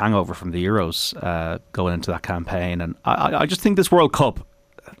massive hangover from the Euros going into that campaign, and I just think this World Cup,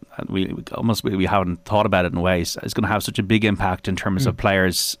 and we haven't thought about it in ways, is going to have such a big impact in terms of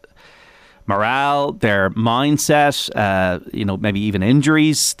players' morale, their mindset, you know, maybe even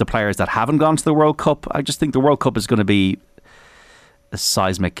injuries. The players that haven't gone to the World Cup, I just think the World Cup is going to be a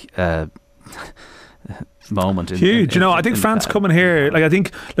seismic moment. Huge. I think France coming here, like, I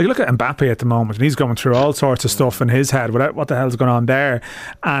think, like, look at Mbappe at the moment, and he's going through all sorts of stuff in his head. What the hell's going on there?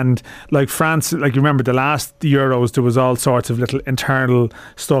 And like France, like, you remember the last Euros, there was all sorts of little internal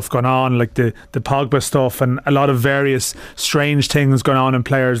stuff going on, like the Pogba stuff, and a lot of various strange things going on in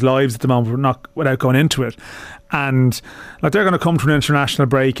players' lives at the moment, without going into it. And like, they're going to come to an international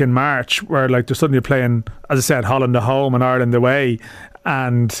break in March where, like, they're suddenly playing, as I said, Holland at home and Ireland away,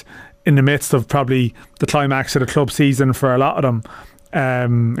 and in the midst of probably the climax of the club season for a lot of them.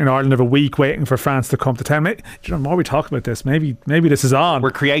 in Ireland have a week waiting for France to come to town. Maybe, you know, the more we talk about this, maybe this is on.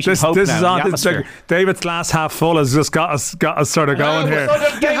 We're creating this, hope this now. Is on. This, like, David's glass half full has just got us sort of going here.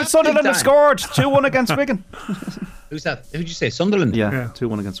 David Sunderland have scored 2-1 against Wigan. Who's that? Who'd you say? Sunderland? Yeah.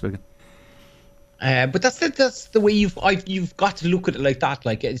 2-1 against Wigan. But that's the way you've got to look at it like that.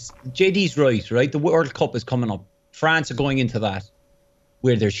 Like, JD's right? The World Cup is coming up. France are going into that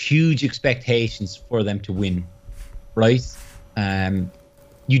where there's huge expectations for them to win, right?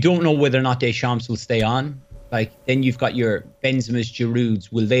 You don't know whether or not Deschamps will stay on. Like, then you've got your Benzema's,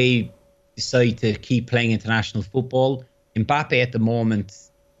 Girouds. Will they decide to keep playing international football? Mbappe at the moment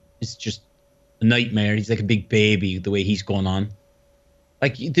is just a nightmare. He's like a big baby the way he's going on.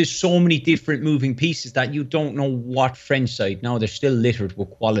 Like, there's so many different moving pieces that you don't know what French side. Now, they're still littered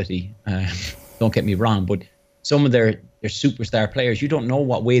with quality. Don't get me wrong, but some of their superstar players, you don't know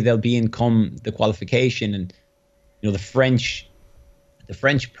what way they'll be in come the qualification. And, you know, the French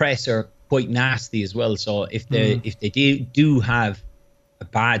press are quite nasty as well. So if they do have a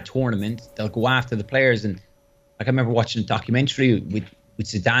bad tournament, they'll go after the players. And like, I remember watching a documentary with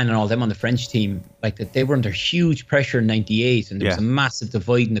Zidane and all them on the French team, like that they were under huge pressure in '98, and there was a massive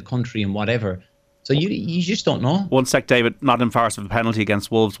divide in the country and whatever. So you just don't know. 1 sec, David. Nottingham Forest with a penalty against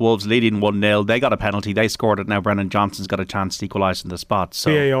Wolves. Wolves leading 1-0. They got a penalty. They scored it. Now Brennan Johnson's got a chance to equalise in the spot.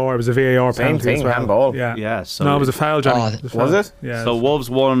 So VAR. It was a VAR Same penalty thing, as well. handball. Yeah. So no, it was a foul, Johnny. Was it? Yeah. So Wolves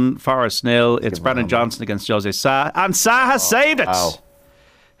 1, Forest 0. It's Brennan Johnson against Jose Sa, and Sa has saved it. Wow.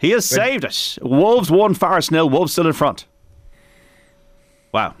 He has saved it. Wolves 1, Forest 0. Wolves still in front.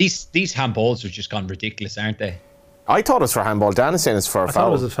 Wow. These handballs have just gone ridiculous, aren't they? I thought it was for handball. Dan is saying it's for a foul. I thought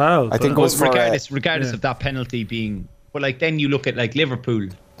it was a foul. I think it was for regardless of that penalty being. But like, then you look at like Liverpool,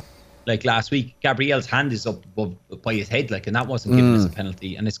 like last week, Gabriel's hand is up above, by his head, like, and that wasn't given as a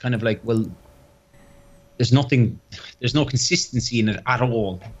penalty. And it's kind of like, well, there's no consistency in it at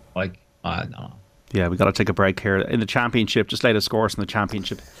all. Like, no. Yeah, we got to take a break here. In the Championship, just latest scores in the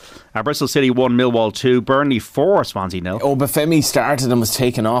Championship. Bristol City 1, Millwall 2, Burnley 4, Swansea 0. Obafemi started and was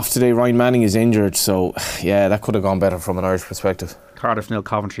taken off today. Ryan Manning is injured, so yeah, that could have gone better from an Irish perspective. Cardiff 0,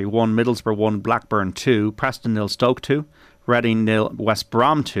 Coventry 1, Middlesbrough 1, Blackburn 2, Preston 0, Stoke 2, Reading 0, West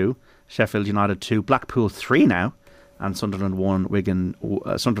Brom 2, Sheffield United 2, Blackpool 3 now, and Sunderland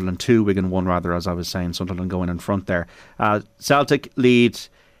 1, Sunderland 2, Wigan 1 rather, as I was saying. Sunderland going in front there. Celtic lead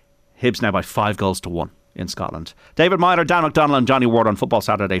Hibs now by 5-1 in Scotland. David Myler, Dan McDonnell and Johnny Ward on Football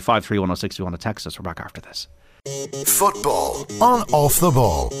Saturday. 53106. You want to text us? We're back after this. Football on Off the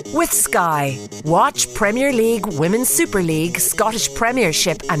Ball. With Sky. Watch Premier League, Women's Super League, Scottish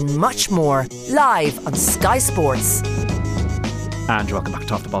Premiership and much more live on Sky Sports. And welcome back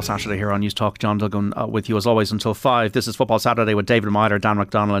to Off the Ball Saturday here on News Talk. John Duggan with you as always until 5. This is Football Saturday with David Myler, Dan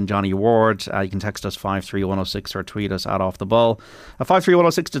McDonnell and Johnny Ward. You can text us 53106 or tweet us at Off the Ball.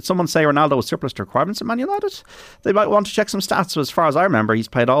 53106, did someone say Ronaldo was surplus to requirements at Man United? They might want to check some stats. So as far as I remember, he's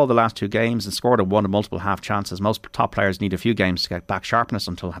played all the last 2 games and scored and won in multiple half chances. Most top players need a few games to get back sharpness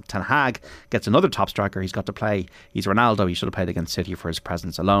until Ten Hag gets another top striker he's got to play. He's Ronaldo. He should have played against City for his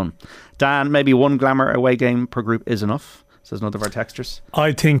presence alone. Dan, maybe one glamour away game per group is enough, says another of our texters.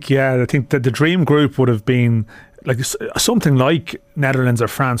 I think that the dream group would have been like something like Netherlands or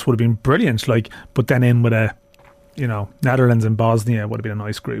France would have been brilliant, like, but then in with a, you know, Netherlands and Bosnia would have been a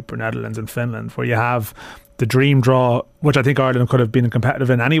nice group, or Netherlands and Finland, where you have the dream draw, which I think Ireland could have been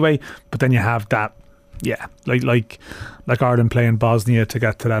competitive in anyway, but then you have that, like Ireland playing Bosnia to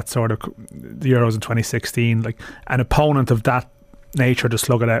get to that sort of the Euros in 2016, like an opponent of that nature to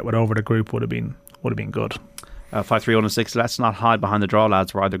slug it out with over the group would have been good. 53106, let's not hide behind the draw,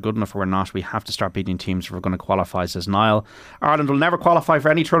 lads. We're either good enough or we're not. We have to start beating teams if we're going to qualify, says Niall. Ireland will never qualify for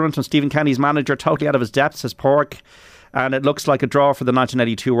any tournament, and Stephen Kenny's manager totally out of his depth, says Pork. And it looks like a draw for the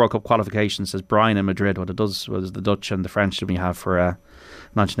 1982 World Cup qualification, says Brian in Madrid. What it does was the Dutch and the French that we have for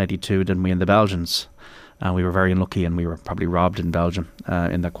 1982, didn't we, and the Belgians. We were very unlucky and we were probably robbed in Belgium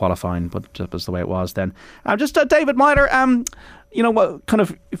in the qualifying, but that was the way it was then. Just David Myler, you know, kind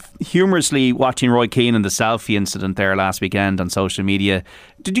of humorously watching Roy Keane and the selfie incident there last weekend on social media.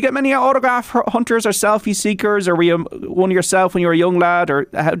 Did you get many autograph hunters or selfie seekers, or were you one yourself when you were a young lad, or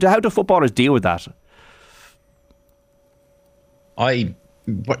how do footballers deal with that? I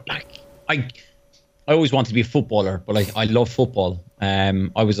always wanted to be a footballer, but I love football.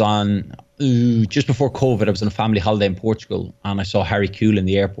 I was on just before COVID. I was on a family holiday in Portugal, and I saw Harry Kewell in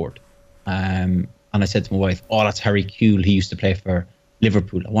the airport. And I said to my wife, "Oh, that's Harry Kewell. He used to play for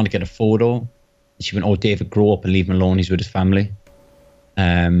Liverpool. I want to get a photo." And she went, "Oh, David, grow up and leave him alone. He's with his family."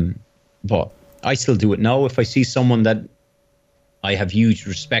 But I still do it now. If I see someone that I have huge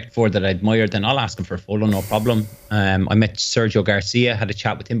respect for, that I admire, then I'll ask him for a photo, no problem. I met Sergio Garcia, had a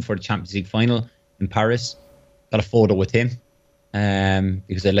chat with him before the Champions League final in Paris. Got a photo with him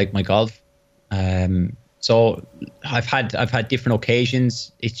because I like my golf. So I've had different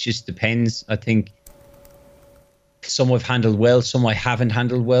occasions. It just depends. I think some I've handled well, some I haven't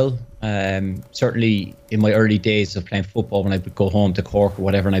handled well. Certainly in my early days of playing football, when I would go home to Cork or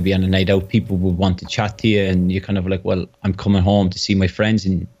whatever and I'd be on a night out, people would want to chat to you and you're kind of like, well, I'm coming home to see my friends,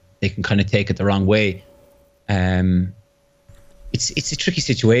 and they can kind of take it the wrong way. It's a tricky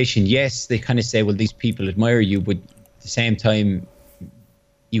situation. Yes, they kind of say, well, these people admire you, but at the same time,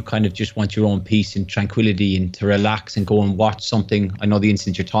 you kind of just want your own peace and tranquility and to relax and go and watch something. I know the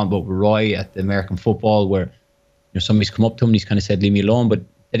incident you're talking about with Roy at the American football, where somebody's come up to him and he's kind of said, leave me alone. But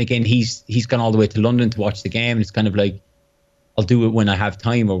then again, he's gone all the way to London to watch the game. And it's kind of like, I'll do it when I have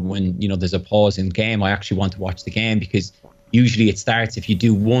time, or when, there's a pause in the game. I actually want to watch the game, because usually it starts, if you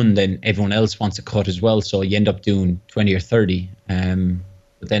do one, then everyone else wants a cut as well. So you end up doing 20 or 30.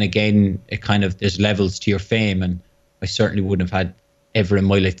 But then again, it kind of, there's levels to your fame. And I certainly wouldn't have had ever in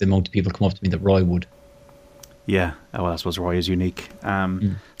my life the amount of people come up to me that Roy would. Yeah, well, I suppose Roy is unique.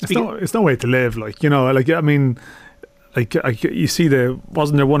 It's no way to live, you see,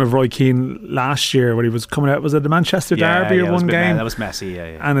 wasn't there one of Roy Keane last year where he was coming out? Was it the Manchester Derby or one game? That was messy.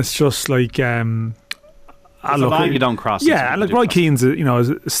 Yeah. And it's just like, you don't cross. Yeah, and Roy Keane's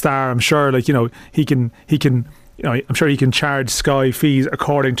a star. I'm sure, he can. I'm sure he can charge Sky fees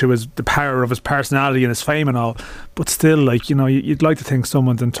according to the power of his personality and his fame and all. But still, you'd like to think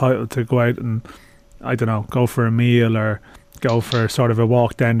someone's entitled to go out and, I don't know, go for a meal or go for sort of a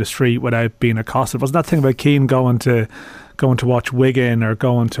walk down the street without being accosted. Wasn't that thing about Keane going to watch Wigan or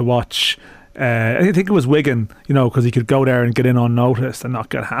going to watch? I think it was Wigan, because he could go there and get in unnoticed and not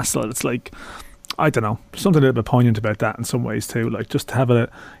get hassled. It's like, I don't know, something a little bit poignant about that in some ways too. Just to have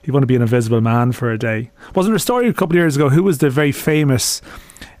you want to be an invisible man for a day. Wasn't there a story a couple of years ago? Who was the very famous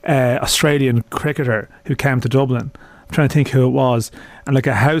Australian cricketer who came to Dublin? I'm trying to think who it was. And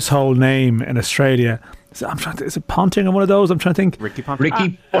a household name in Australia. Is it Ponting or one of those? I'm trying to think. Ricky Ponting.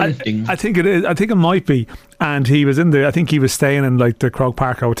 Ricky Ponting. I think it is. I think it might be. And he was I think he was staying in the Croke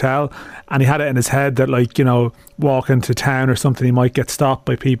Park Hotel, and he had it in his head that walking to town or something, he might get stopped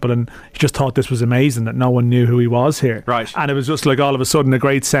by people, and he just thought this was amazing that no one knew who he was here. Right. And it was just all of a sudden a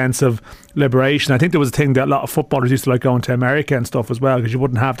great sense of liberation. I think there was a thing that a lot of footballers used to going to America and stuff as well, because you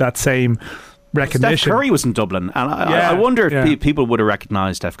wouldn't have that same recognition. Steph Curry was in Dublin, and I wonder if people would have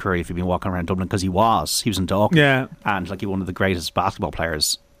recognised Steph Curry if he'd been walking around Dublin, because he was in Dalkey, and he's one of the greatest basketball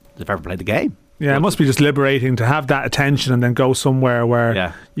players that have ever played the game. Yeah, it must be just liberating to have that attention and then go somewhere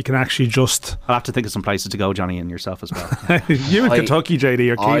where you can actually just... I'll have to think of some places to go, Johnny, and yourself as well. You in Kentucky,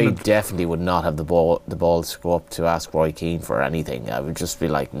 JD, or Keelan? I definitely would not have the balls to go up to ask Roy Keane for anything. I would just be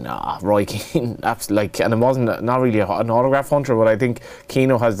like, nah, Roy Keane, absolutely. And it wasn't not really an autograph hunter, but I think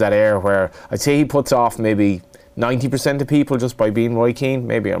Keano has that air where I'd say he puts off maybe 90% of people just by being Roy Keane.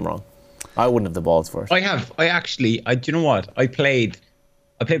 Maybe I'm wrong. I wouldn't have the balls for it. Do you know what? I played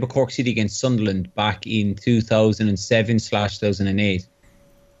with Cork City against Sunderland back in 2007/2008,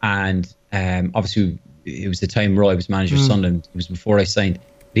 and obviously it was the time Roy was manager of Sunderland. It was before I signed.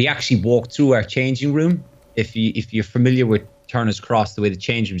 But he actually walked through our changing room. If you're familiar with Turner's Cross, the way the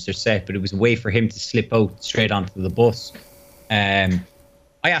change rooms are set, but it was a way for him to slip out straight onto the bus. I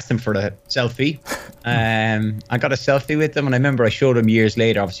asked him for a selfie. I got a selfie with him, and I remember I showed him years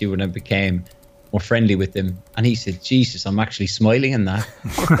later, obviously when I became more friendly with him, and he said, Jesus, I'm actually smiling in that.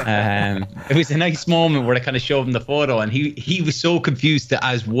 It was a nice moment where I kind of showed him the photo, and he was so confused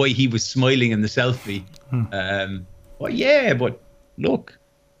as why he was smiling in the selfie. But look,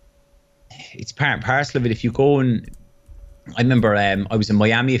 it's part and parcel of it. If you go and I remember I was in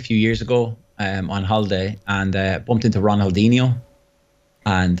Miami a few years ago on holiday, and bumped into Ronaldinho.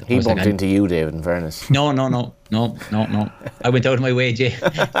 And he bumped into you, David, in fairness. No. I went out of my way,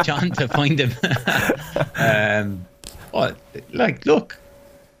 John, to find him. Look,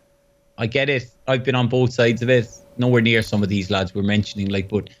 I get it. I've been on both sides of it. Nowhere near some of these lads we're mentioning,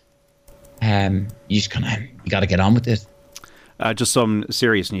 but you just you got to get on with it. Just some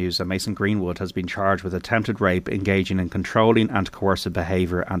serious news. Mason Greenwood has been charged with attempted rape, engaging in controlling and coercive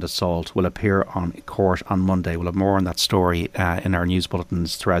behaviour and assault. Will appear on court on Monday. We'll have more on that story in our news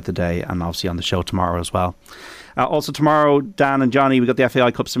bulletins throughout the day, and obviously on the show tomorrow as well. Also tomorrow, Dan and Johnny, we've got the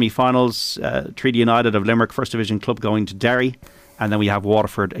FAI Cup semi-finals. Treaty United of Limerick, First Division club, going to Derry, and then we have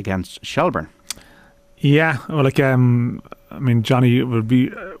Waterford against Shelbourne. Yeah, well, Johnny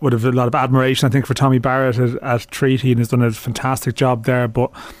would have a lot of admiration, I think, for Tommy Barrett at Treaty, and has done a fantastic job there,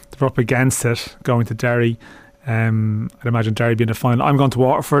 but they're up against it going to Derry. I'd imagine Derry being the final. I'm going to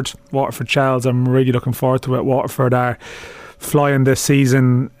Waterford Chels. I'm really looking forward to it. Waterford are flying this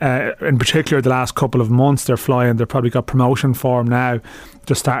season, in particular the last couple of months. They're flying. They've probably got promotion form now.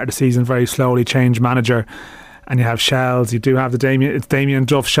 Just started the season very slowly, changed manager. And you have Shells. You do have it's Damien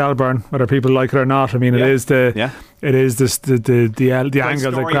Duff Shelburne, whether people like it or not. I mean, it is the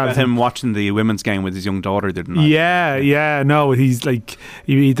angle that grabs him watching the women's game with his young daughter, didn't I? Yeah. No, he's like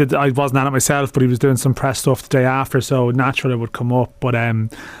he did. I wasn't at it myself, but he was doing some press stuff the day after, so naturally it would come up. But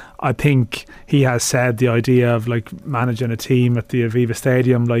I think he has said the idea of like managing a team at the Aviva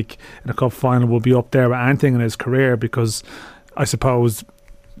Stadium, like in a cup final, will be up there with anything in his career, because I suppose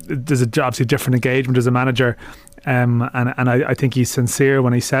there's obviously different engagement as a manager, and I think he's sincere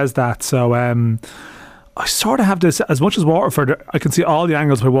when he says that. So I sort of have this, as much as Waterford, I can see all the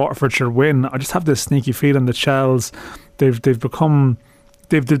angles where Waterford should win. I just have this sneaky feeling that Shells, they've developed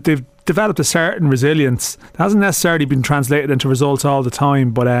a certain resilience that hasn't necessarily been translated into results all the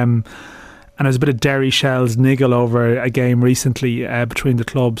time, but and there's a bit of Derry Shells niggle over a game recently between the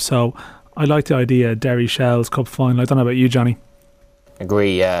clubs. So I like the idea of Derry Shells Cup final. I don't know about you, Johnny.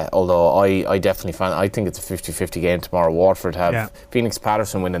 Agree, yeah. Although I definitely I think it's a 50-50 game tomorrow. Waterford have Phoenix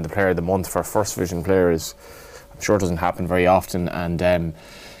Patterson winning the Player of the Month for First Division players. I'm sure it doesn't happen very often. And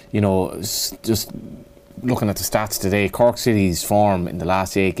just looking at the stats today, Cork City's form in the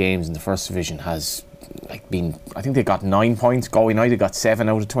last 8 games in the First Division has been. I think they got 9 points. Galway United got 7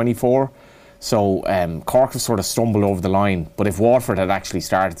 out of 24. So Cork have sort of stumbled over the line. But if Waterford had actually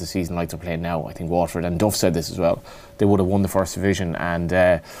started the season like they're playing now, I think Waterford, and Duff said this as well, they would have won the First Division. And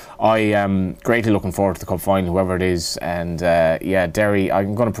I am greatly looking forward to the cup final, whoever it is. And Derry,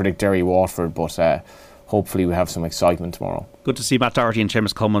 I'm going to predict Derry Waterford, but hopefully we have some excitement tomorrow. Good to see Matt Doherty and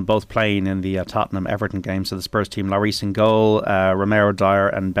Seamus Coleman both playing in the Tottenham Everton game. So the Spurs team, Laurice in goal, Romero, Dyer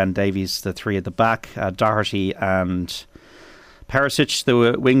and Ben Davies, the 3 at the back. Doherty and Perisic,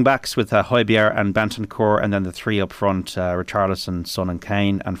 the wing backs, with Højbjerg and Bentancur, and then the 3 up front, Richarlison, Son and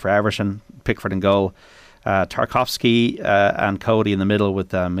Kane. And for Everton, Pickford in goal, Tarkowski and Cody in the middle, with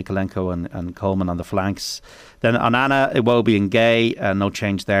Mikolenko and Coleman on the flanks. Then Onana, Iwobi and Gay, no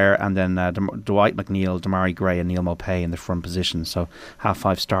change there. And then Dwight McNeil, Damari Gray and Neil Maupay in the front position. So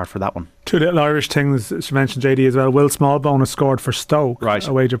 5:30 start for that one. 2 little Irish things she mentioned, JD, as well. Will Smallbone has scored for Stoke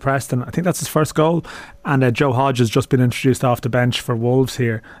away to Preston. I think that's his first goal. And Joe Hodge has just been introduced off the bench for Wolves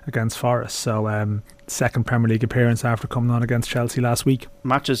here against Forest. So second Premier League appearance after coming on against Chelsea last week.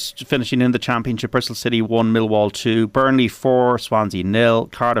 Matches finishing in the Championship: Bristol City 1, Millwall 2, Burnley 4, Swansea 0,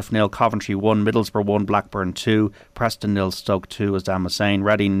 Cardiff 0, Coventry 1, Middlesbrough 1, Blackburn 2, Preston 0, Stoke 2, as Dan was saying,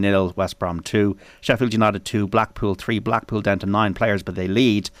 Reading 0, West Brom 2, Sheffield United 2, Blackpool 3, Blackpool down to 9 players but they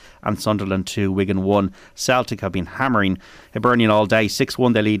lead, and Sunderland 2, Wigan 1. Celtic have been hammering Hibernian all day,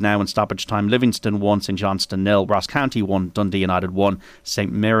 6-1 they lead now in stoppage time. Livingston 1, St Johnstone 0, Ross County 1, Dundee United 1,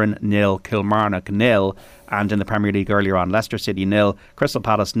 St Mirren 0, Kilmarnock 0. And in the Premier League earlier on, Leicester City 0, Crystal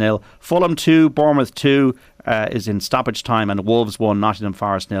Palace 0, Fulham 2, Bournemouth 2 is in stoppage time, and Wolves 1, Nottingham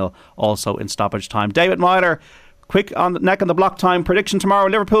Forest 0 also in stoppage time. David Myler, quick on the neck on the block time prediction tomorrow: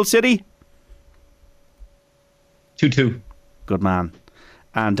 Liverpool City 2-2. Good man.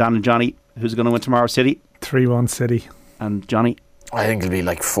 And Dan and Johnny, who's going to win tomorrow? City 3-1 City. And Johnny? I think it'll be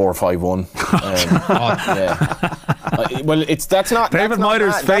like 4-5-1. Well, that's not David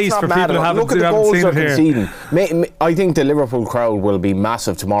Myler's face for people who haven't seen it here. I think the Liverpool crowd will be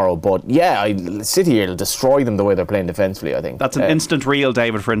massive tomorrow, but City will destroy them the way they're playing defensively, I think. That's an instant reel,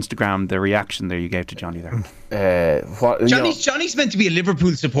 David, for Instagram, the reaction there you gave to Johnny there. Johnny's meant to be a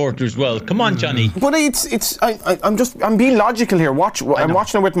Liverpool supporter as well. Come on, Johnny. But I'm being logical here. I'm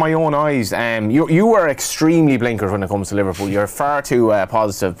watching it with my own eyes. You are extremely blinkered when it comes to Liverpool. You're far too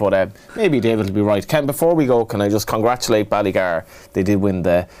positive, but maybe David will be right. Before we go, can I just congratulate Ballygar? They did win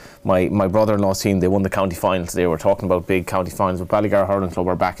my brother-in-law's team. They won the county final today. We're talking about big county finals, but Ballygar Hurling Club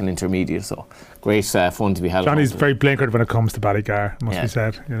are back in intermediate, so great fun to be held. Johnny's very blinkered when it comes to Ballygar, must be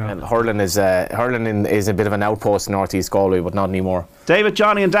said. And hurling is a bit of an outpost in North East Galway, but not anymore. David,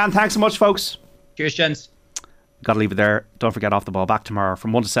 Johnny and Dan, thanks so much, folks. Cheers, gents. Got to leave it there. Don't forget Off the Ball back tomorrow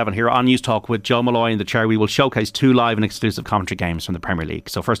from 1 to 7 here on News Talk with Joe Malloy in the chair. We will showcase 2 live and exclusive commentary games from the Premier League.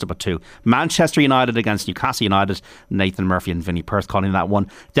 So first up at 2, Manchester United against Newcastle United. Nathan Murphy and Vinnie Perth calling that one.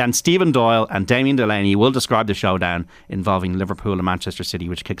 Then Stephen Doyle and Damien Delaney will describe the showdown involving Liverpool and Manchester City,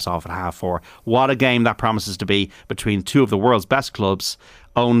 which kicks off at 4:30. What a game that promises to be between 2 of the world's best clubs,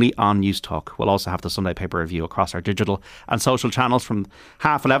 only on News Talk. We'll also have the Sunday paper review across our digital and social channels from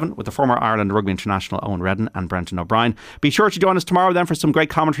 11:30 with the former Ireland Rugby International Owen Redden and Brendan O'Brien. Be sure to join us tomorrow then for some great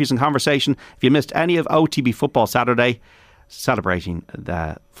commentaries and conversation. If you missed any of OTB Football Saturday, celebrating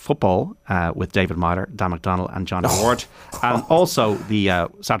the football with David Myler, Dan McDonnell and Johnny Ward, and also the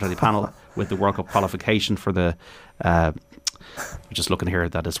Saturday panel with the World Cup qualification for the just looking here,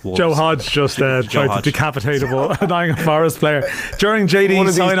 that is Wolves. Joe Hodge just tried to decapitate a Nottingham Forest player during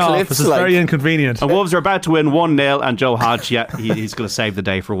JD's sign-off. This is very inconvenient. And Wolves are about to win 1-0, and Joe Hodge, he's going to save the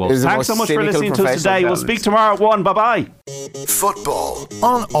day for Wolves. Thanks so much for listening to us today. We'll speak tomorrow at 1. Bye-bye. Football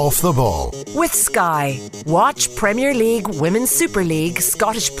on Off the Ball. With Sky. Watch Premier League, Women's Super League,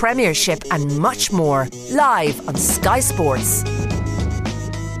 Scottish Premiership and much more live on Sky Sports.